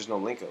reciprocated. There's just no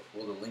link up.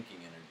 Well, the linking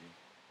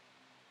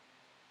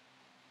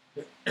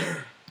energy.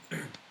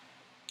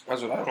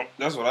 That's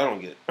what I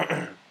don't get.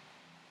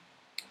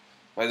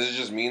 Like, does it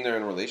just mean they're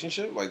in a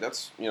relationship? Like,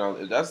 that's,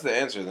 if that's the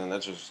answer, then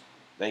that's just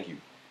thank you.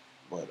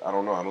 But I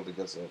don't know. I don't think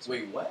that's the answer.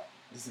 Wait, what?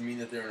 Does it mean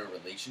that they're in a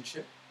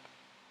relationship?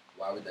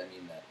 Why would that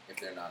mean that if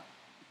they're not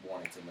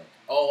wanting to link?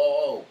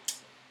 Oh.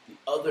 The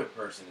other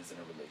person is in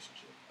a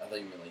relationship. I thought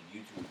you meant like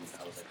you two.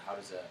 I was like, how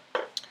does that?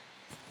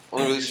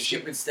 Only You're relationship.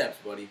 skipping steps,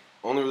 buddy.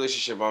 Only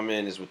relationship I'm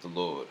in is with the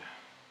Lord.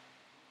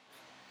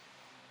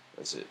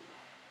 That's it.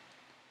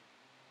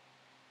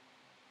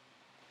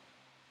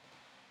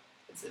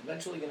 It's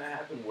eventually gonna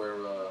happen where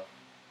there's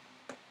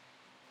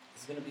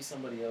gonna be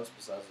somebody else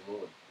besides the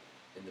Lord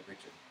in the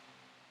picture.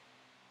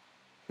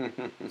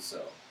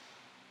 So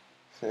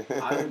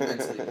I'm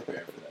mentally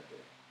prepared for that day.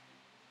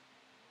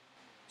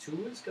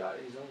 Tua's got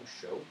his own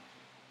show.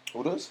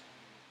 Who does?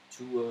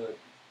 Tua.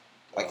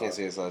 I can't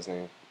say his last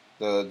name.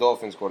 The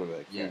Dolphins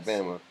quarterback from Yes.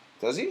 Bama.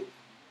 Does he?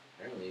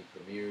 Apparently, it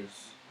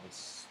premieres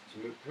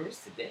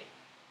today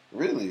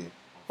Really?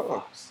 on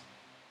Fox.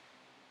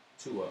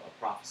 Tua, a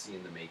prophecy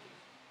in the making.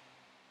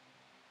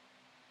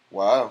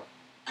 Wow.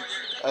 I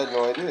had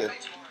no idea.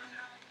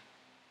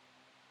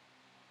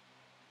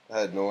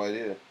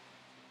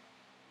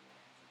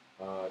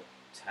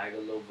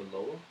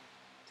 Tagovailoa.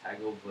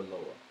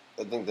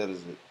 I think that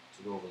is it.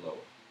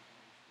 Tagovailoa.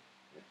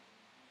 Yeah.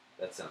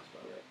 That sounds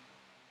about right.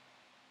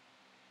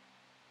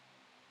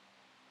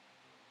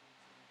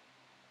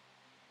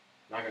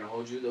 Not gonna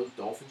hold you. Those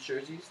Dolphins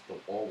jerseys, the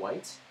all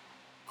whites.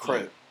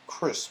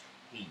 Crisp.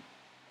 Heat.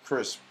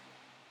 Crisp.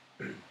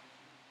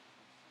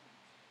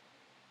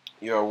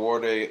 Yeah, I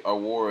wore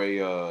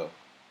a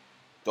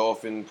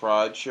Dolphin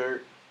Pride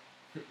shirt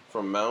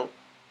from Mount,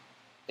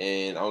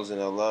 and I was in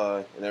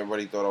LA, and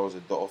everybody thought I was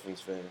a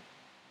Dolphins fan,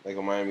 like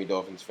a Miami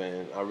Dolphins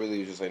fan. I really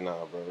was just like,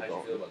 nah, bro. How'd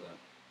you feel about that?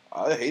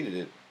 I hated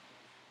it,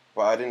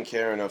 but I didn't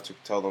care enough to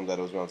tell them that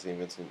it was Mount St.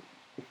 Vincent.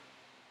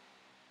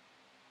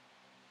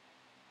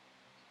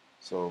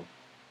 So,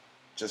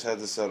 just had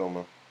to settle,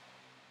 man.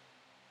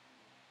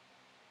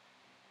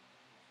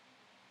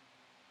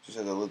 Just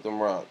had to let them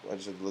rock. I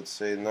just had to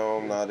say, no,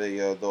 I'm not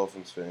a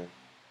Dolphins fan.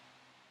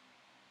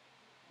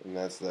 And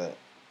that's that.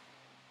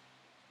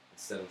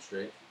 Set them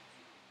straight.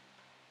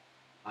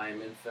 I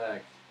am, in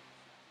fact,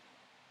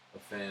 a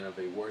fan of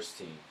a worse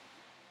team.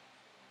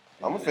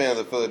 I'm a fan of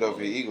the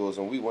Philadelphia Eagles,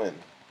 and we win.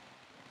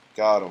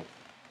 Got them.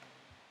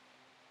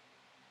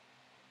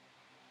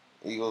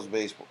 Eagles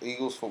baseball.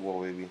 Eagles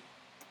football, baby.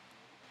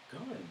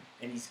 Gone.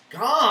 And he's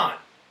gone.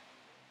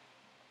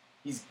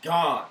 He's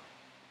gone.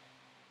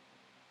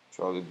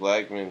 Charlie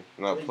Blackman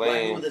not Charlie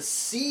playing. Blackman with a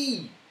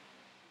C.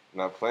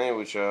 Not playing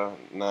with y'all.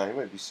 Nah, he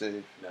might be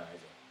safe. Nah,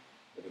 he's a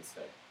look at the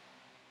stay.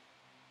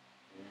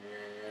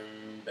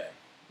 And bang.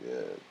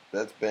 Yeah,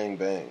 that's bang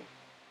bang.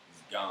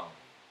 He's gone.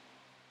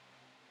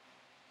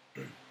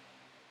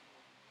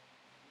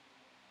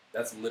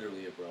 That's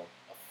literally it, bro.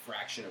 A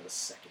fraction of a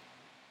second.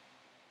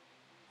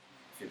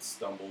 If it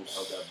stumbled,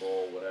 held that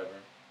ball,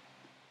 whatever.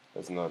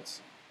 That's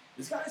nuts.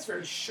 This guy's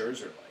very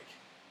Scherzer-like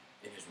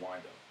in his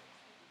windup.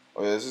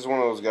 Oh yeah, this is one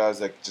of those guys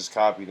that just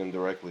copied him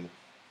directly.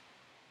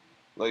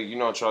 Like,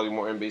 Charlie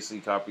Morton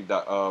basically copied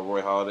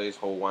Roy Halladay's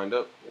whole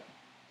windup. Yeah.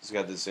 This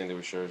guy did the same thing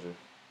with Scherzer.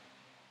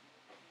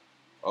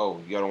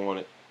 Oh, you don't want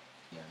it.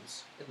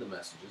 Yes, in the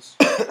messages.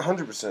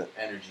 100%.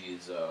 Energy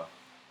is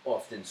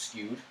often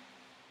skewed.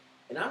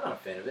 And I'm not a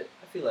fan of it.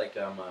 I feel like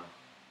I'm a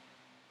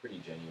pretty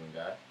genuine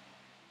guy.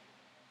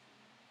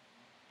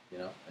 I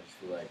just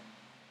feel like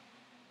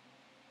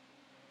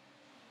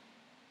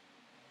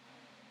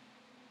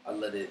I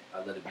let it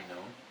be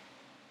known.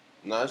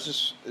 No, it's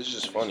just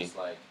funny. It's just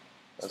like,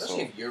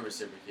 especially if you're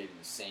reciprocating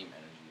the same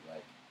energy,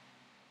 like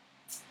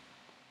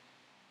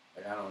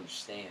I don't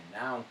understand.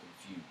 Now I'm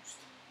confused.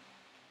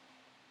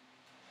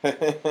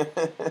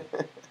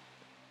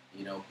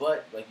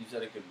 But like you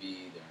said, it could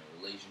be they're in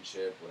a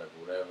relationship,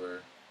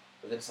 whatever.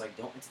 But then it's like,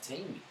 don't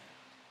entertain me.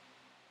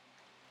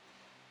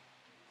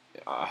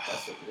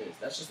 That's what it is.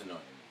 That's just annoying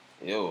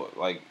to me. Yo,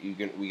 like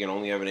we can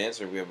only have an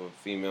answer if we have a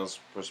female's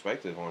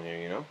perspective on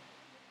here, If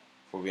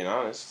we're being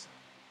honest.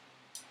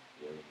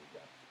 Yeah, we need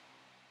that.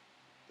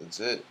 That's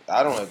it.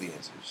 I don't have the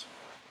answers.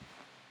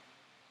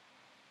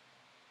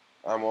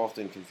 I'm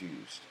often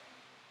confused.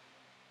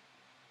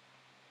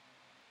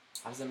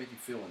 How does that make you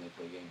feel when they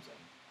play games?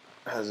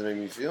 How does it make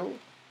me feel?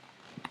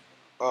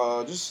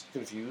 Just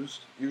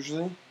confused,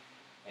 usually.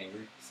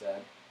 Angry,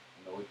 sad,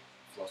 annoyed,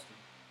 flustered.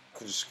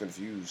 Just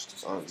confused,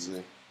 Just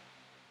honestly.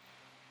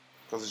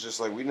 Because it's just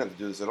like, we didn't have to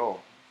do this at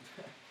all.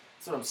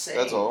 That's what I'm saying.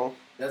 That's all.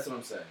 That's what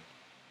I'm saying.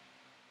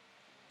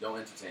 Don't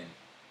entertain it.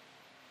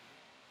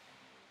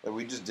 Like,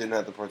 we just didn't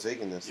have to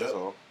partake in this, that's Yep.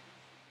 all.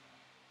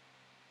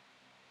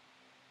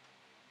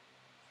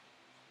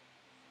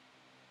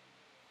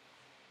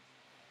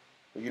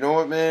 But you know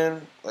what,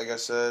 man? Like I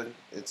said,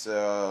 it's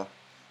an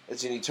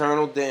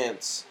eternal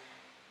dance.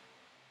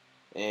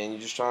 And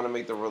you're just trying to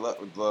make the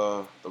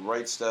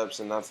right steps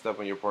and not step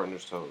on your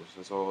partner's toes.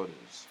 That's all it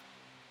is.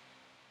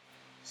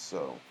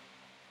 So.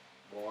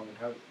 Well, I mean,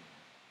 how?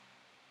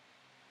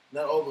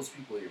 Not all those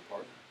people are your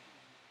partner.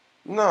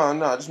 No,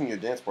 I just mean your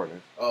dance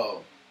partner.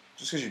 Oh.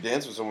 Just because you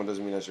dance with someone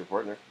doesn't mean that's your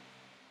partner.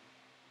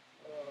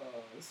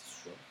 This is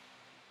true.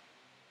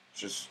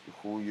 It's just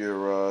who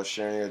you're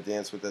sharing a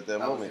dance with at that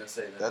moment. I was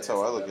gonna say that's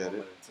how I look at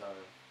it.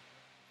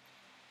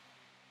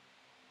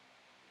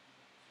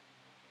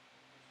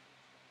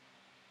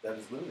 That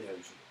is literally how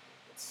you should look at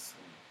it. That's,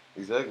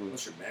 Exactly.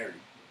 unless you're married,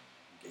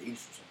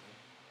 engaged or something,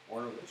 or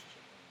in a relationship.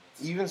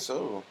 Even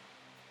so.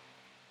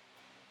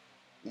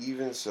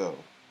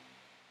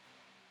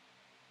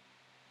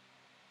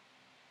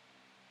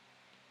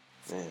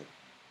 Man.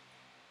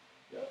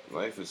 Yeah.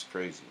 Life is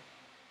crazy.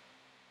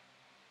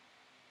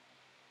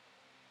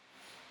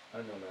 I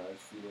don't know, man. I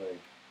just feel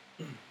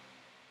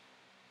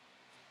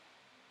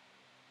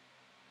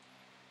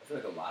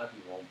like a lot of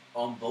people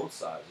on both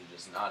sides are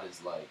just not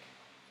as like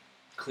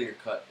clear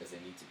cut as they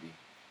need to be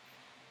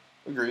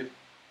Agreed.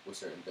 with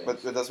certain things.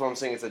 But that's what I'm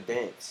saying. It's a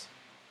dance.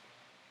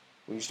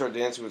 When you start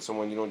dancing with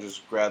someone, you don't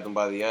just grab them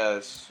by the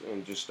ass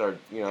and just start.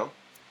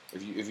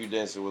 If you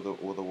dancing with a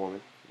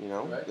woman,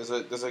 Right.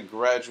 there's a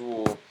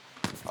gradual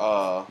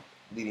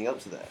leading up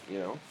to that.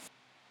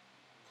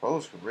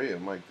 Carlos Correa,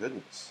 my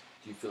goodness.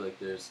 Do you feel like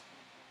there's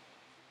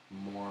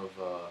more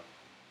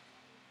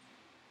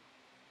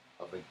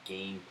of a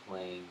game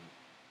playing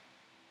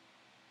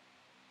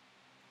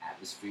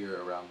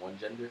atmosphere around one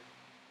gender?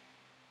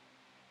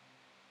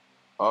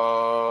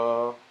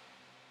 Well,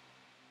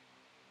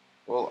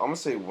 I'm gonna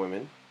say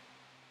women,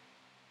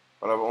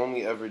 but I've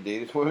only ever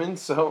dated women,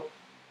 so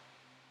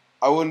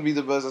I wouldn't be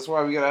the best. That's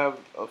why we gotta have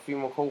a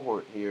female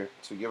cohort here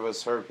to give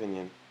us her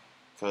opinion,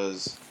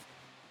 because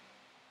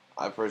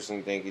I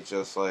personally think it's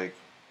just like,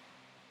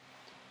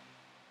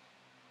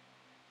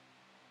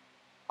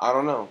 I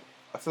don't know.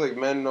 I feel like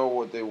men know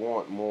what they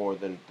want more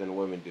than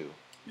women do.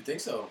 You think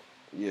so?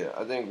 Yeah,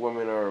 I think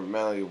women are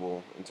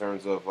malleable in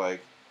terms of like,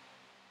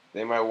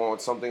 they might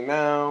want something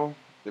now,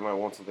 they might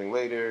want something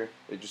later.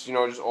 It just, it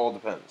just all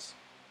depends.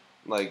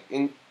 Like,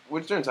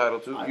 which they're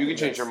entitled to. I You can think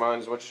change your that's-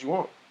 mind as much as you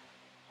want.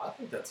 I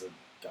think that's a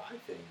guy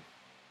thing.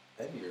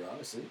 Heavier,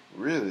 honestly.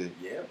 Really?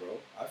 Yeah, bro.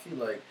 I feel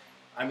like,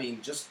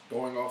 just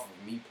going off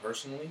of me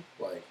personally,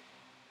 like,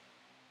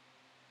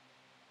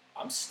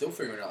 I'm still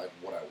figuring out like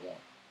what I want.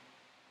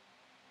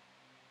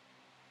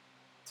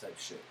 Type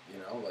shit,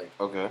 like.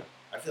 Okay.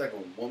 I feel like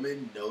a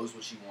woman knows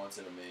what she wants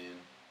in a man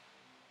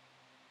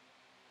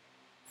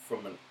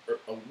from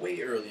a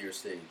way earlier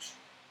stage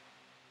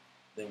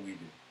than we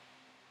do.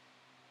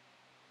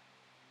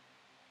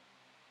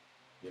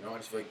 I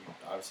just feel like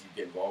obviously you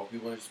get involved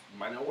with people and it just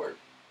might not work.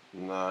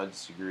 Nah, I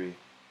disagree.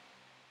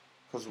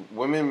 Because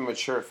women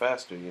mature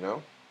faster,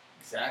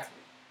 Exactly.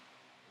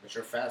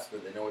 Mature faster,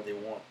 they know what they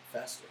want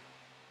faster.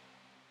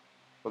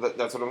 But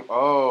that's what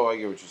I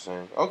get what you're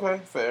saying.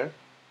 Okay, fair.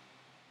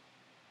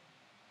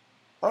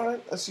 All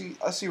right, I see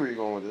where you're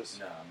going with this.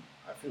 Nah,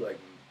 I feel like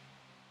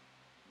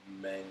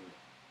men.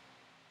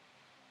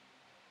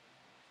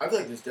 I feel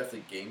like there's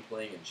definitely game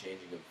playing and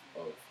changing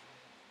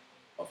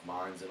of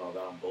minds and all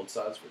that on both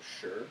sides for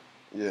sure.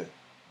 Yeah.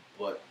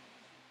 But,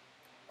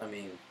 like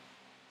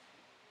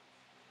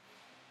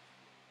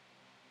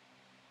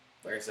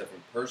I said,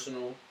 from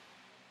personal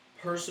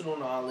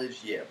knowledge,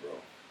 yeah, bro.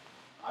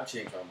 I've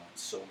changed my mind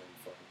so many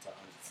fucking times.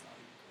 It's not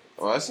even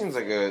great. Well, that seems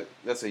like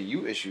that's a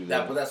you issue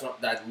then. But that's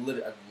not. I've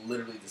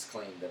literally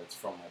disclaimed that it's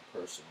from my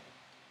personal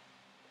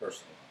knowledge.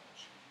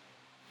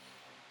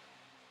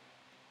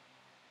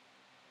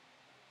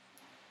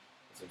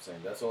 That's what I'm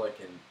saying. That's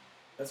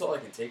all I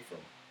can take from.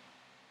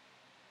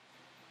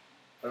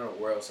 I don't know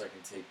where else I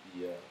can take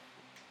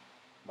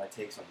my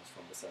takes on this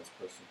from besides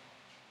personal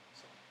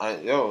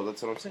knowledge.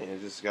 That's what I'm saying.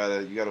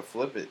 You gotta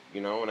flip it,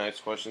 and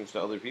ask questions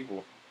to other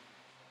people,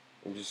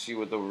 and just see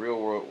what the real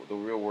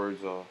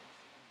words are.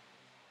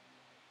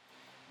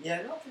 Yeah,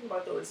 another thing about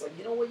it, though, it's like,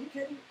 you know what,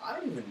 I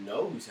don't even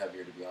know who's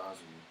heavier, to be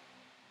honest with you.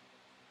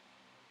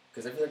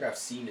 Because I feel like I've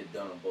seen it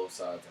done on both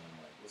sides, and I'm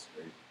like, that's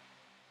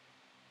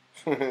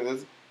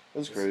crazy.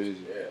 that's crazy.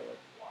 Yeah, like,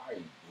 why are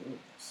you doing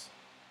this?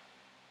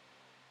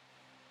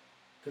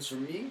 Because for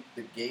me,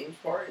 the games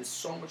part is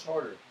so much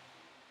harder.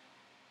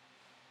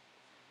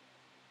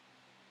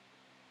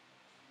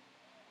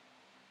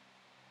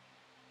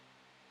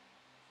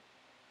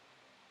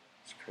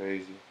 It's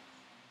crazy.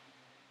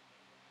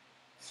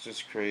 It's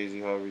just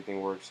crazy how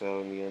everything works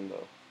out in the end,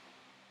 though.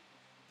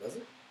 Does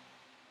it?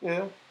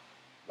 Yeah.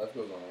 Life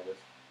goes on, I guess.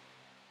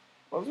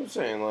 That's what I'm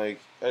saying. Like,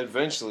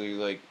 eventually,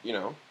 like,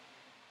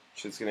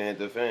 shit's gonna hit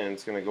the fan.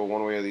 It's gonna go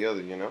one way or the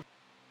other.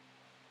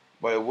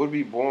 But it would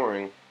be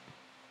boring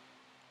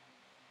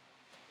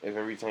if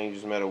every time you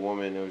just met a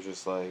woman, it was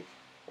just like,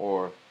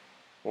 or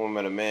a woman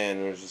met a man,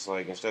 it was just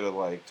like, instead of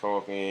like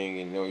talking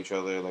and know each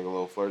other, like a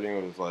little flirting,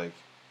 it was like,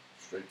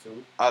 straight to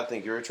it. I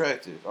think you're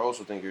attractive. I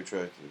also think you're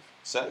attractive.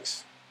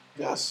 Sex?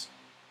 Yes.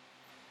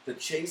 The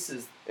chase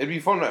is. It'd be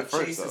fun at The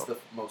first, chase though. is the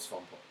most fun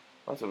part.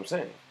 That's what I'm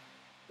saying.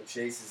 The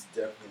chase is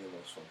definitely the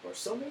most fun part.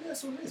 So maybe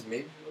that's what it is.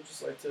 Maybe people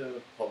just like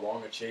to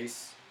prolong a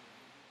chase,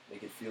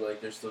 make it feel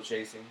like they're still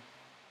chasing.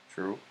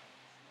 True.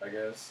 I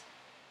guess.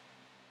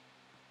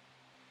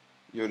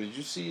 Yo, did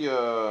you see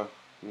Jokic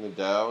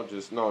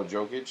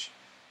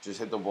just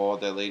hit the ball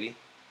at that lady,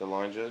 the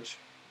line judge?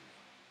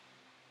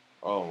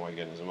 Oh my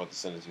goodness, I'm about to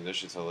send it to you. That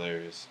shit's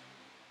hilarious.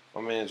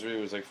 My man's really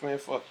was like, man,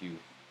 fuck you.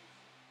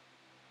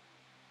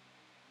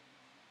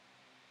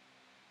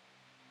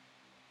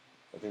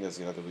 I think that's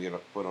gonna have to be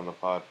put on the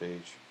pod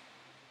page.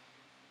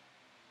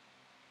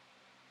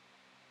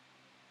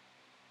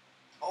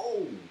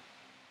 Oh.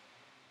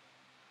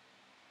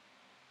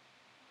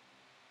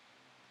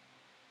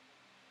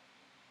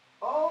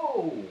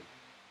 Oh.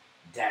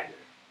 Dagger.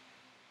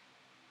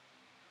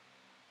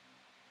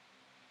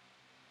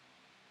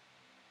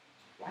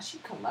 Why she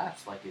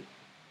collapsed like it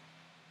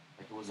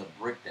was a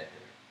brick that hit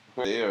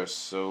her? They are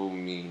so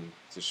mean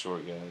to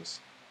short guys.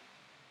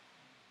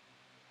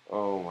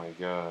 Oh my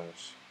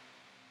gosh.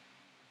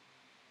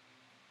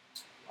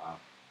 Wow.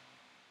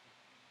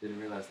 Didn't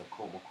realize that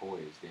Colt McCoy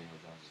is Daniel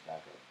Jones'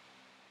 backup.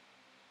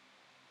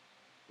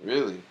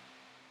 Really?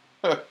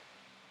 How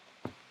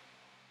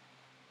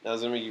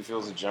does it make you feel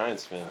as a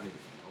Giants I fan? don't even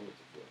know what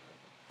to feel.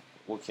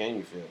 What can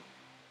you feel?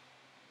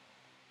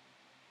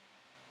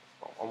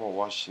 I'm gonna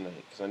watch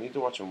tonight because I need to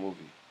watch a movie.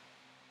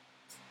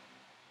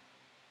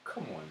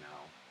 Come on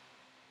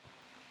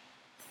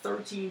now.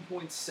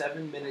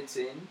 13.7 minutes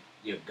in,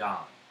 you're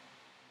gone.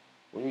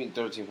 What do you mean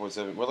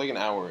 13.7? We're like an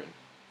hour in.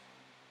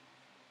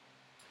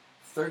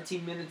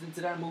 13 minutes into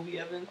that movie,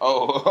 Evan?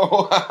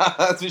 Oh,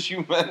 that's what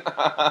you meant.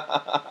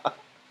 I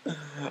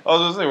was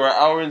gonna say we're an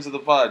hour into the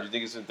pod. You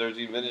think it's in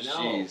 13 minutes? No.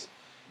 Jeez.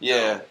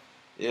 Yeah, No.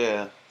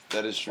 yeah,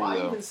 that is true Why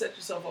though. even set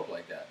yourself up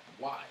like that?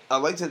 Why? I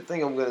like to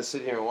think I'm gonna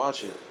sit here and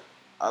watch it.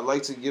 I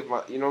like to give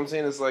my, you know what I'm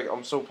saying? It's like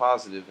I'm so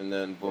positive, and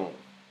then boom.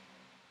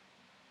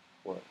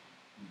 What?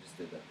 You just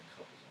did that in the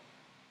couple zone.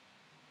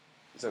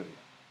 It's empty.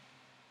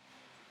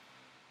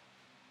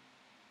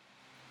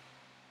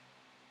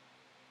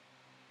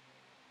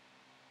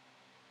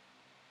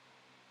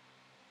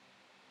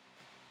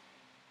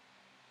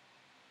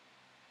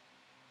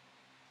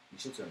 You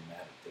should turn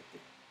mad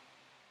addicted.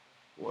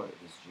 What?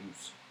 This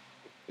juice.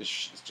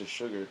 It's just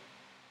sugar.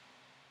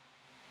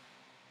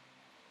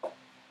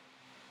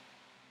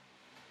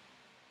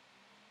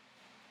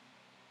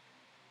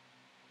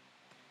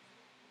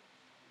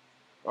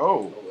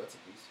 Oh. Oh, that's a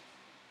piece.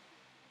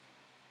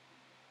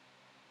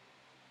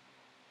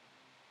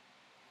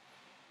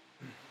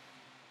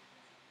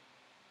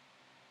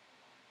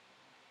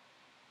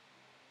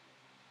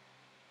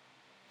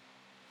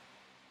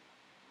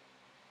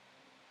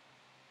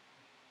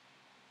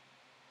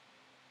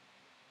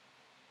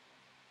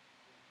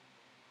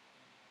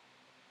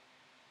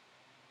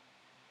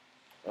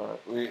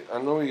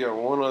 I know we got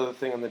one other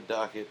thing on the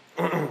docket.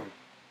 Let's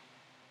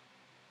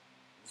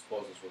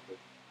pause this real quick.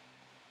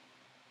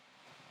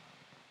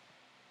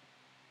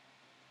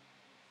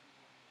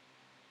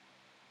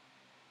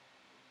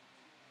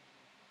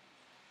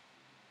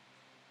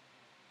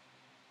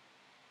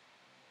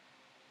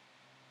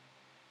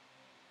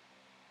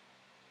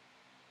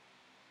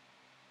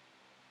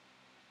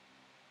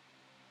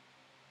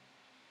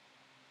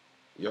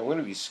 Yo, I'm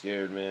gonna be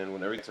scared, man,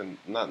 when everything's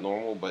not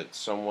normal, but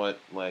somewhat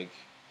like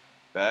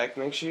back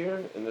next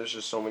year, and there's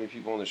just so many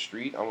people on the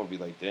street. I'm gonna be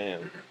like,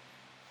 damn,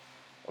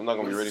 I'm not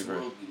gonna be What's ready this for it.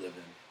 world we live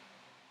in?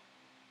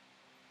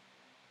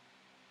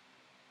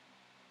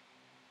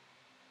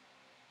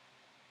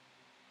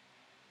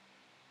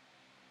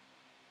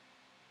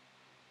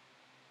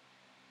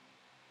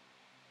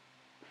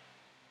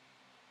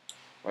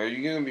 Are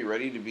you gonna be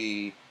ready to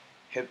be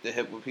hip to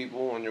hip with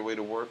people on your way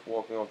to work,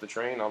 walking off the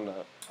train? I'm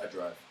not. I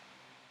drive.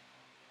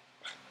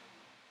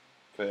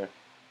 Fair.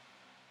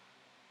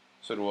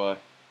 So do I.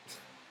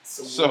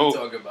 So what are we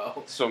talking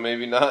about? So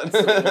maybe not.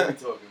 So what are we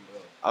talking about?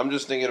 I'm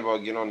just thinking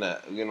about getting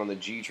on the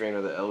G train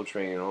or the L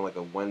train on like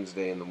a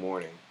Wednesday in the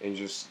morning and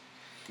just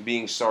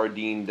being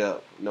sardined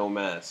up, no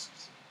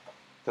masks.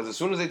 Because as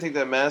soon as they take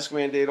that mask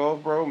mandate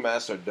off, bro,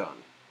 masks are done.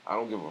 I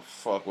don't give a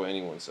fuck what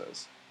anyone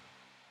says.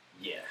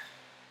 Yeah.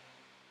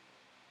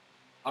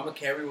 I'm gonna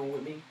carry one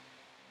with me.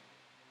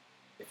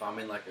 If I'm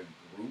in like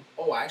a group.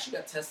 Oh, I actually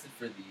got tested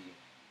for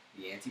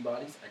the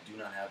antibodies. I do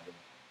not have them.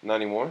 Not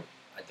anymore?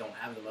 I don't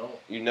have them at all.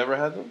 You never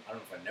had them? I don't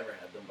know if I never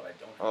had them, but I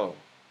don't have Oh. them.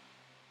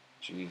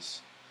 Jeez.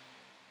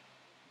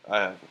 I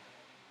have them.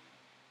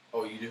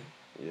 Oh, you do?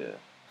 Yeah.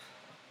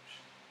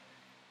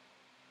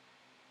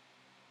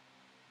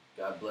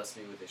 God bless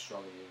me with a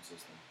strong immune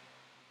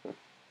system.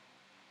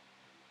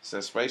 It's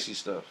that spicy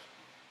stuff.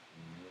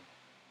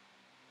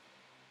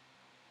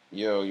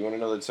 Yo, you want to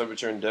know the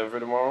temperature in Denver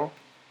tomorrow?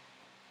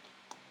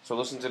 So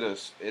listen to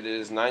this. It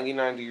is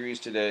 99 degrees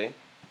today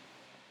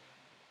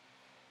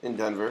in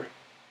Denver.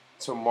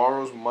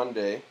 Tomorrow's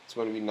Monday. It's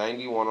going to be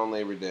 91 on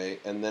Labor Day.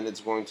 And then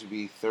it's going to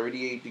be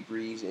 38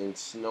 degrees and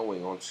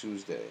snowing on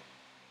Tuesday.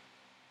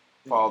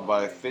 Followed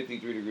by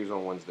 53 degrees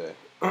on Wednesday.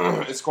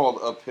 It's called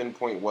a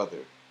pinpoint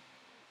weather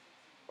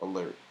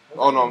alert.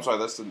 Oh, no, I'm sorry.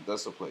 That's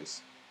the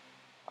place.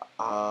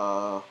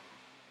 How's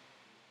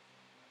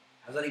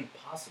that even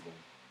possible?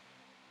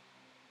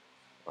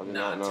 I did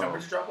not know.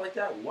 Temperature drop like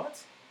that?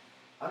 What?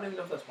 I don't even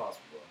know if that's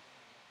possible, bro.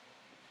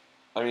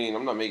 I mean,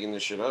 I'm not making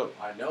this shit up.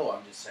 I know.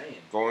 I'm just saying.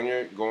 Go on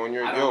your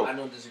I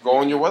don't disagree Go on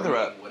with your you weather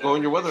reading app. whatever Go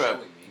on your weather you're app.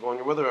 showing me. Go on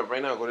your weather app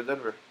right now. Go to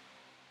Denver.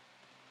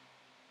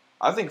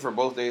 I think for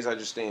both days I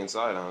just stay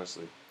inside,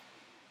 honestly.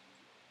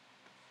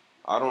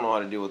 I don't know how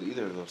to deal with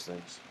either of those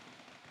things.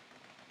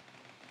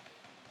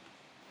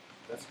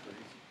 That's crazy.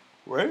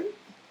 Right?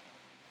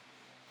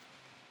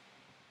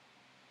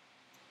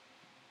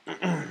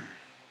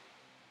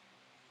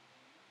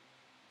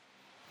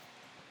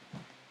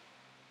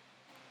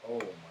 Oh my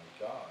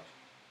god.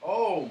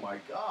 Oh my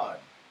god.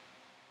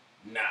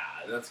 Nah,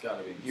 that's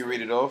gotta be. You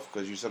read it off?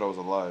 Because you said I was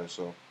a liar,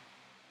 so.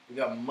 We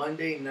got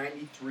Monday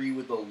 93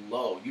 with a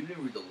low. You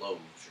didn't read the low,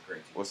 which is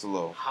crazy. What's the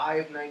low? High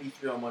of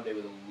 93 on Monday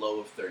with a low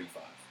of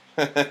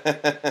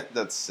 35.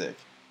 That's sick.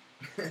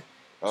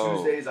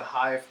 Tuesday is a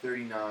high of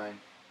 39,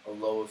 a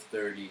low of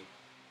 30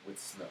 with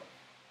snow.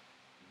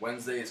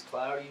 Wednesday is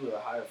cloudy with a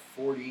high of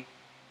 40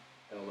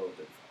 and a low of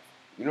 35.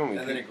 You know what I mean?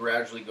 And then it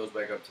gradually goes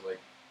back up to like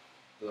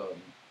the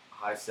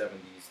high 70s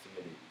to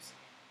mid 80s.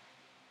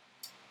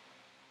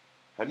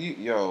 How do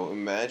you,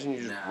 imagine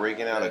you just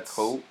breaking out a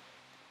coat.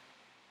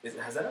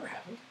 Has that ever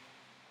happened?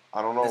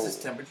 I don't know. Has this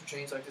temperature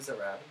change like this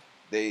ever happened?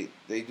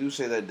 They do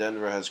say that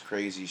Denver has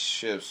crazy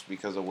shifts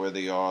because of where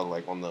they are,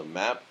 like on the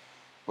map.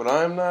 But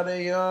I'm not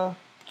a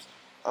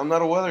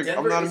weather.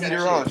 I'm not a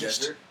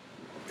meteorologist.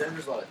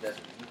 Denver's a lot of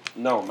desert. Isn't it?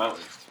 No,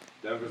 mountains.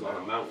 Denver's on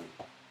a mountain.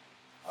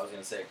 I was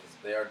gonna say because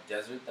if they are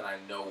desert, then I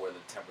know where the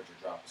temperature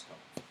drop is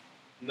coming from.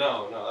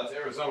 No, that's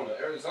Arizona.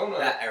 Arizona.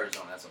 That's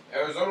something.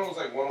 Arizona was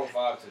like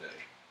 105 today,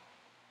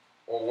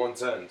 or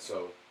 110.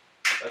 So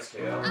that's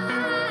chaos.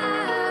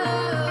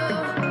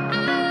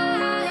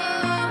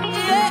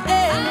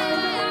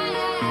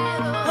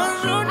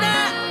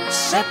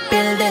 Se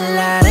pierde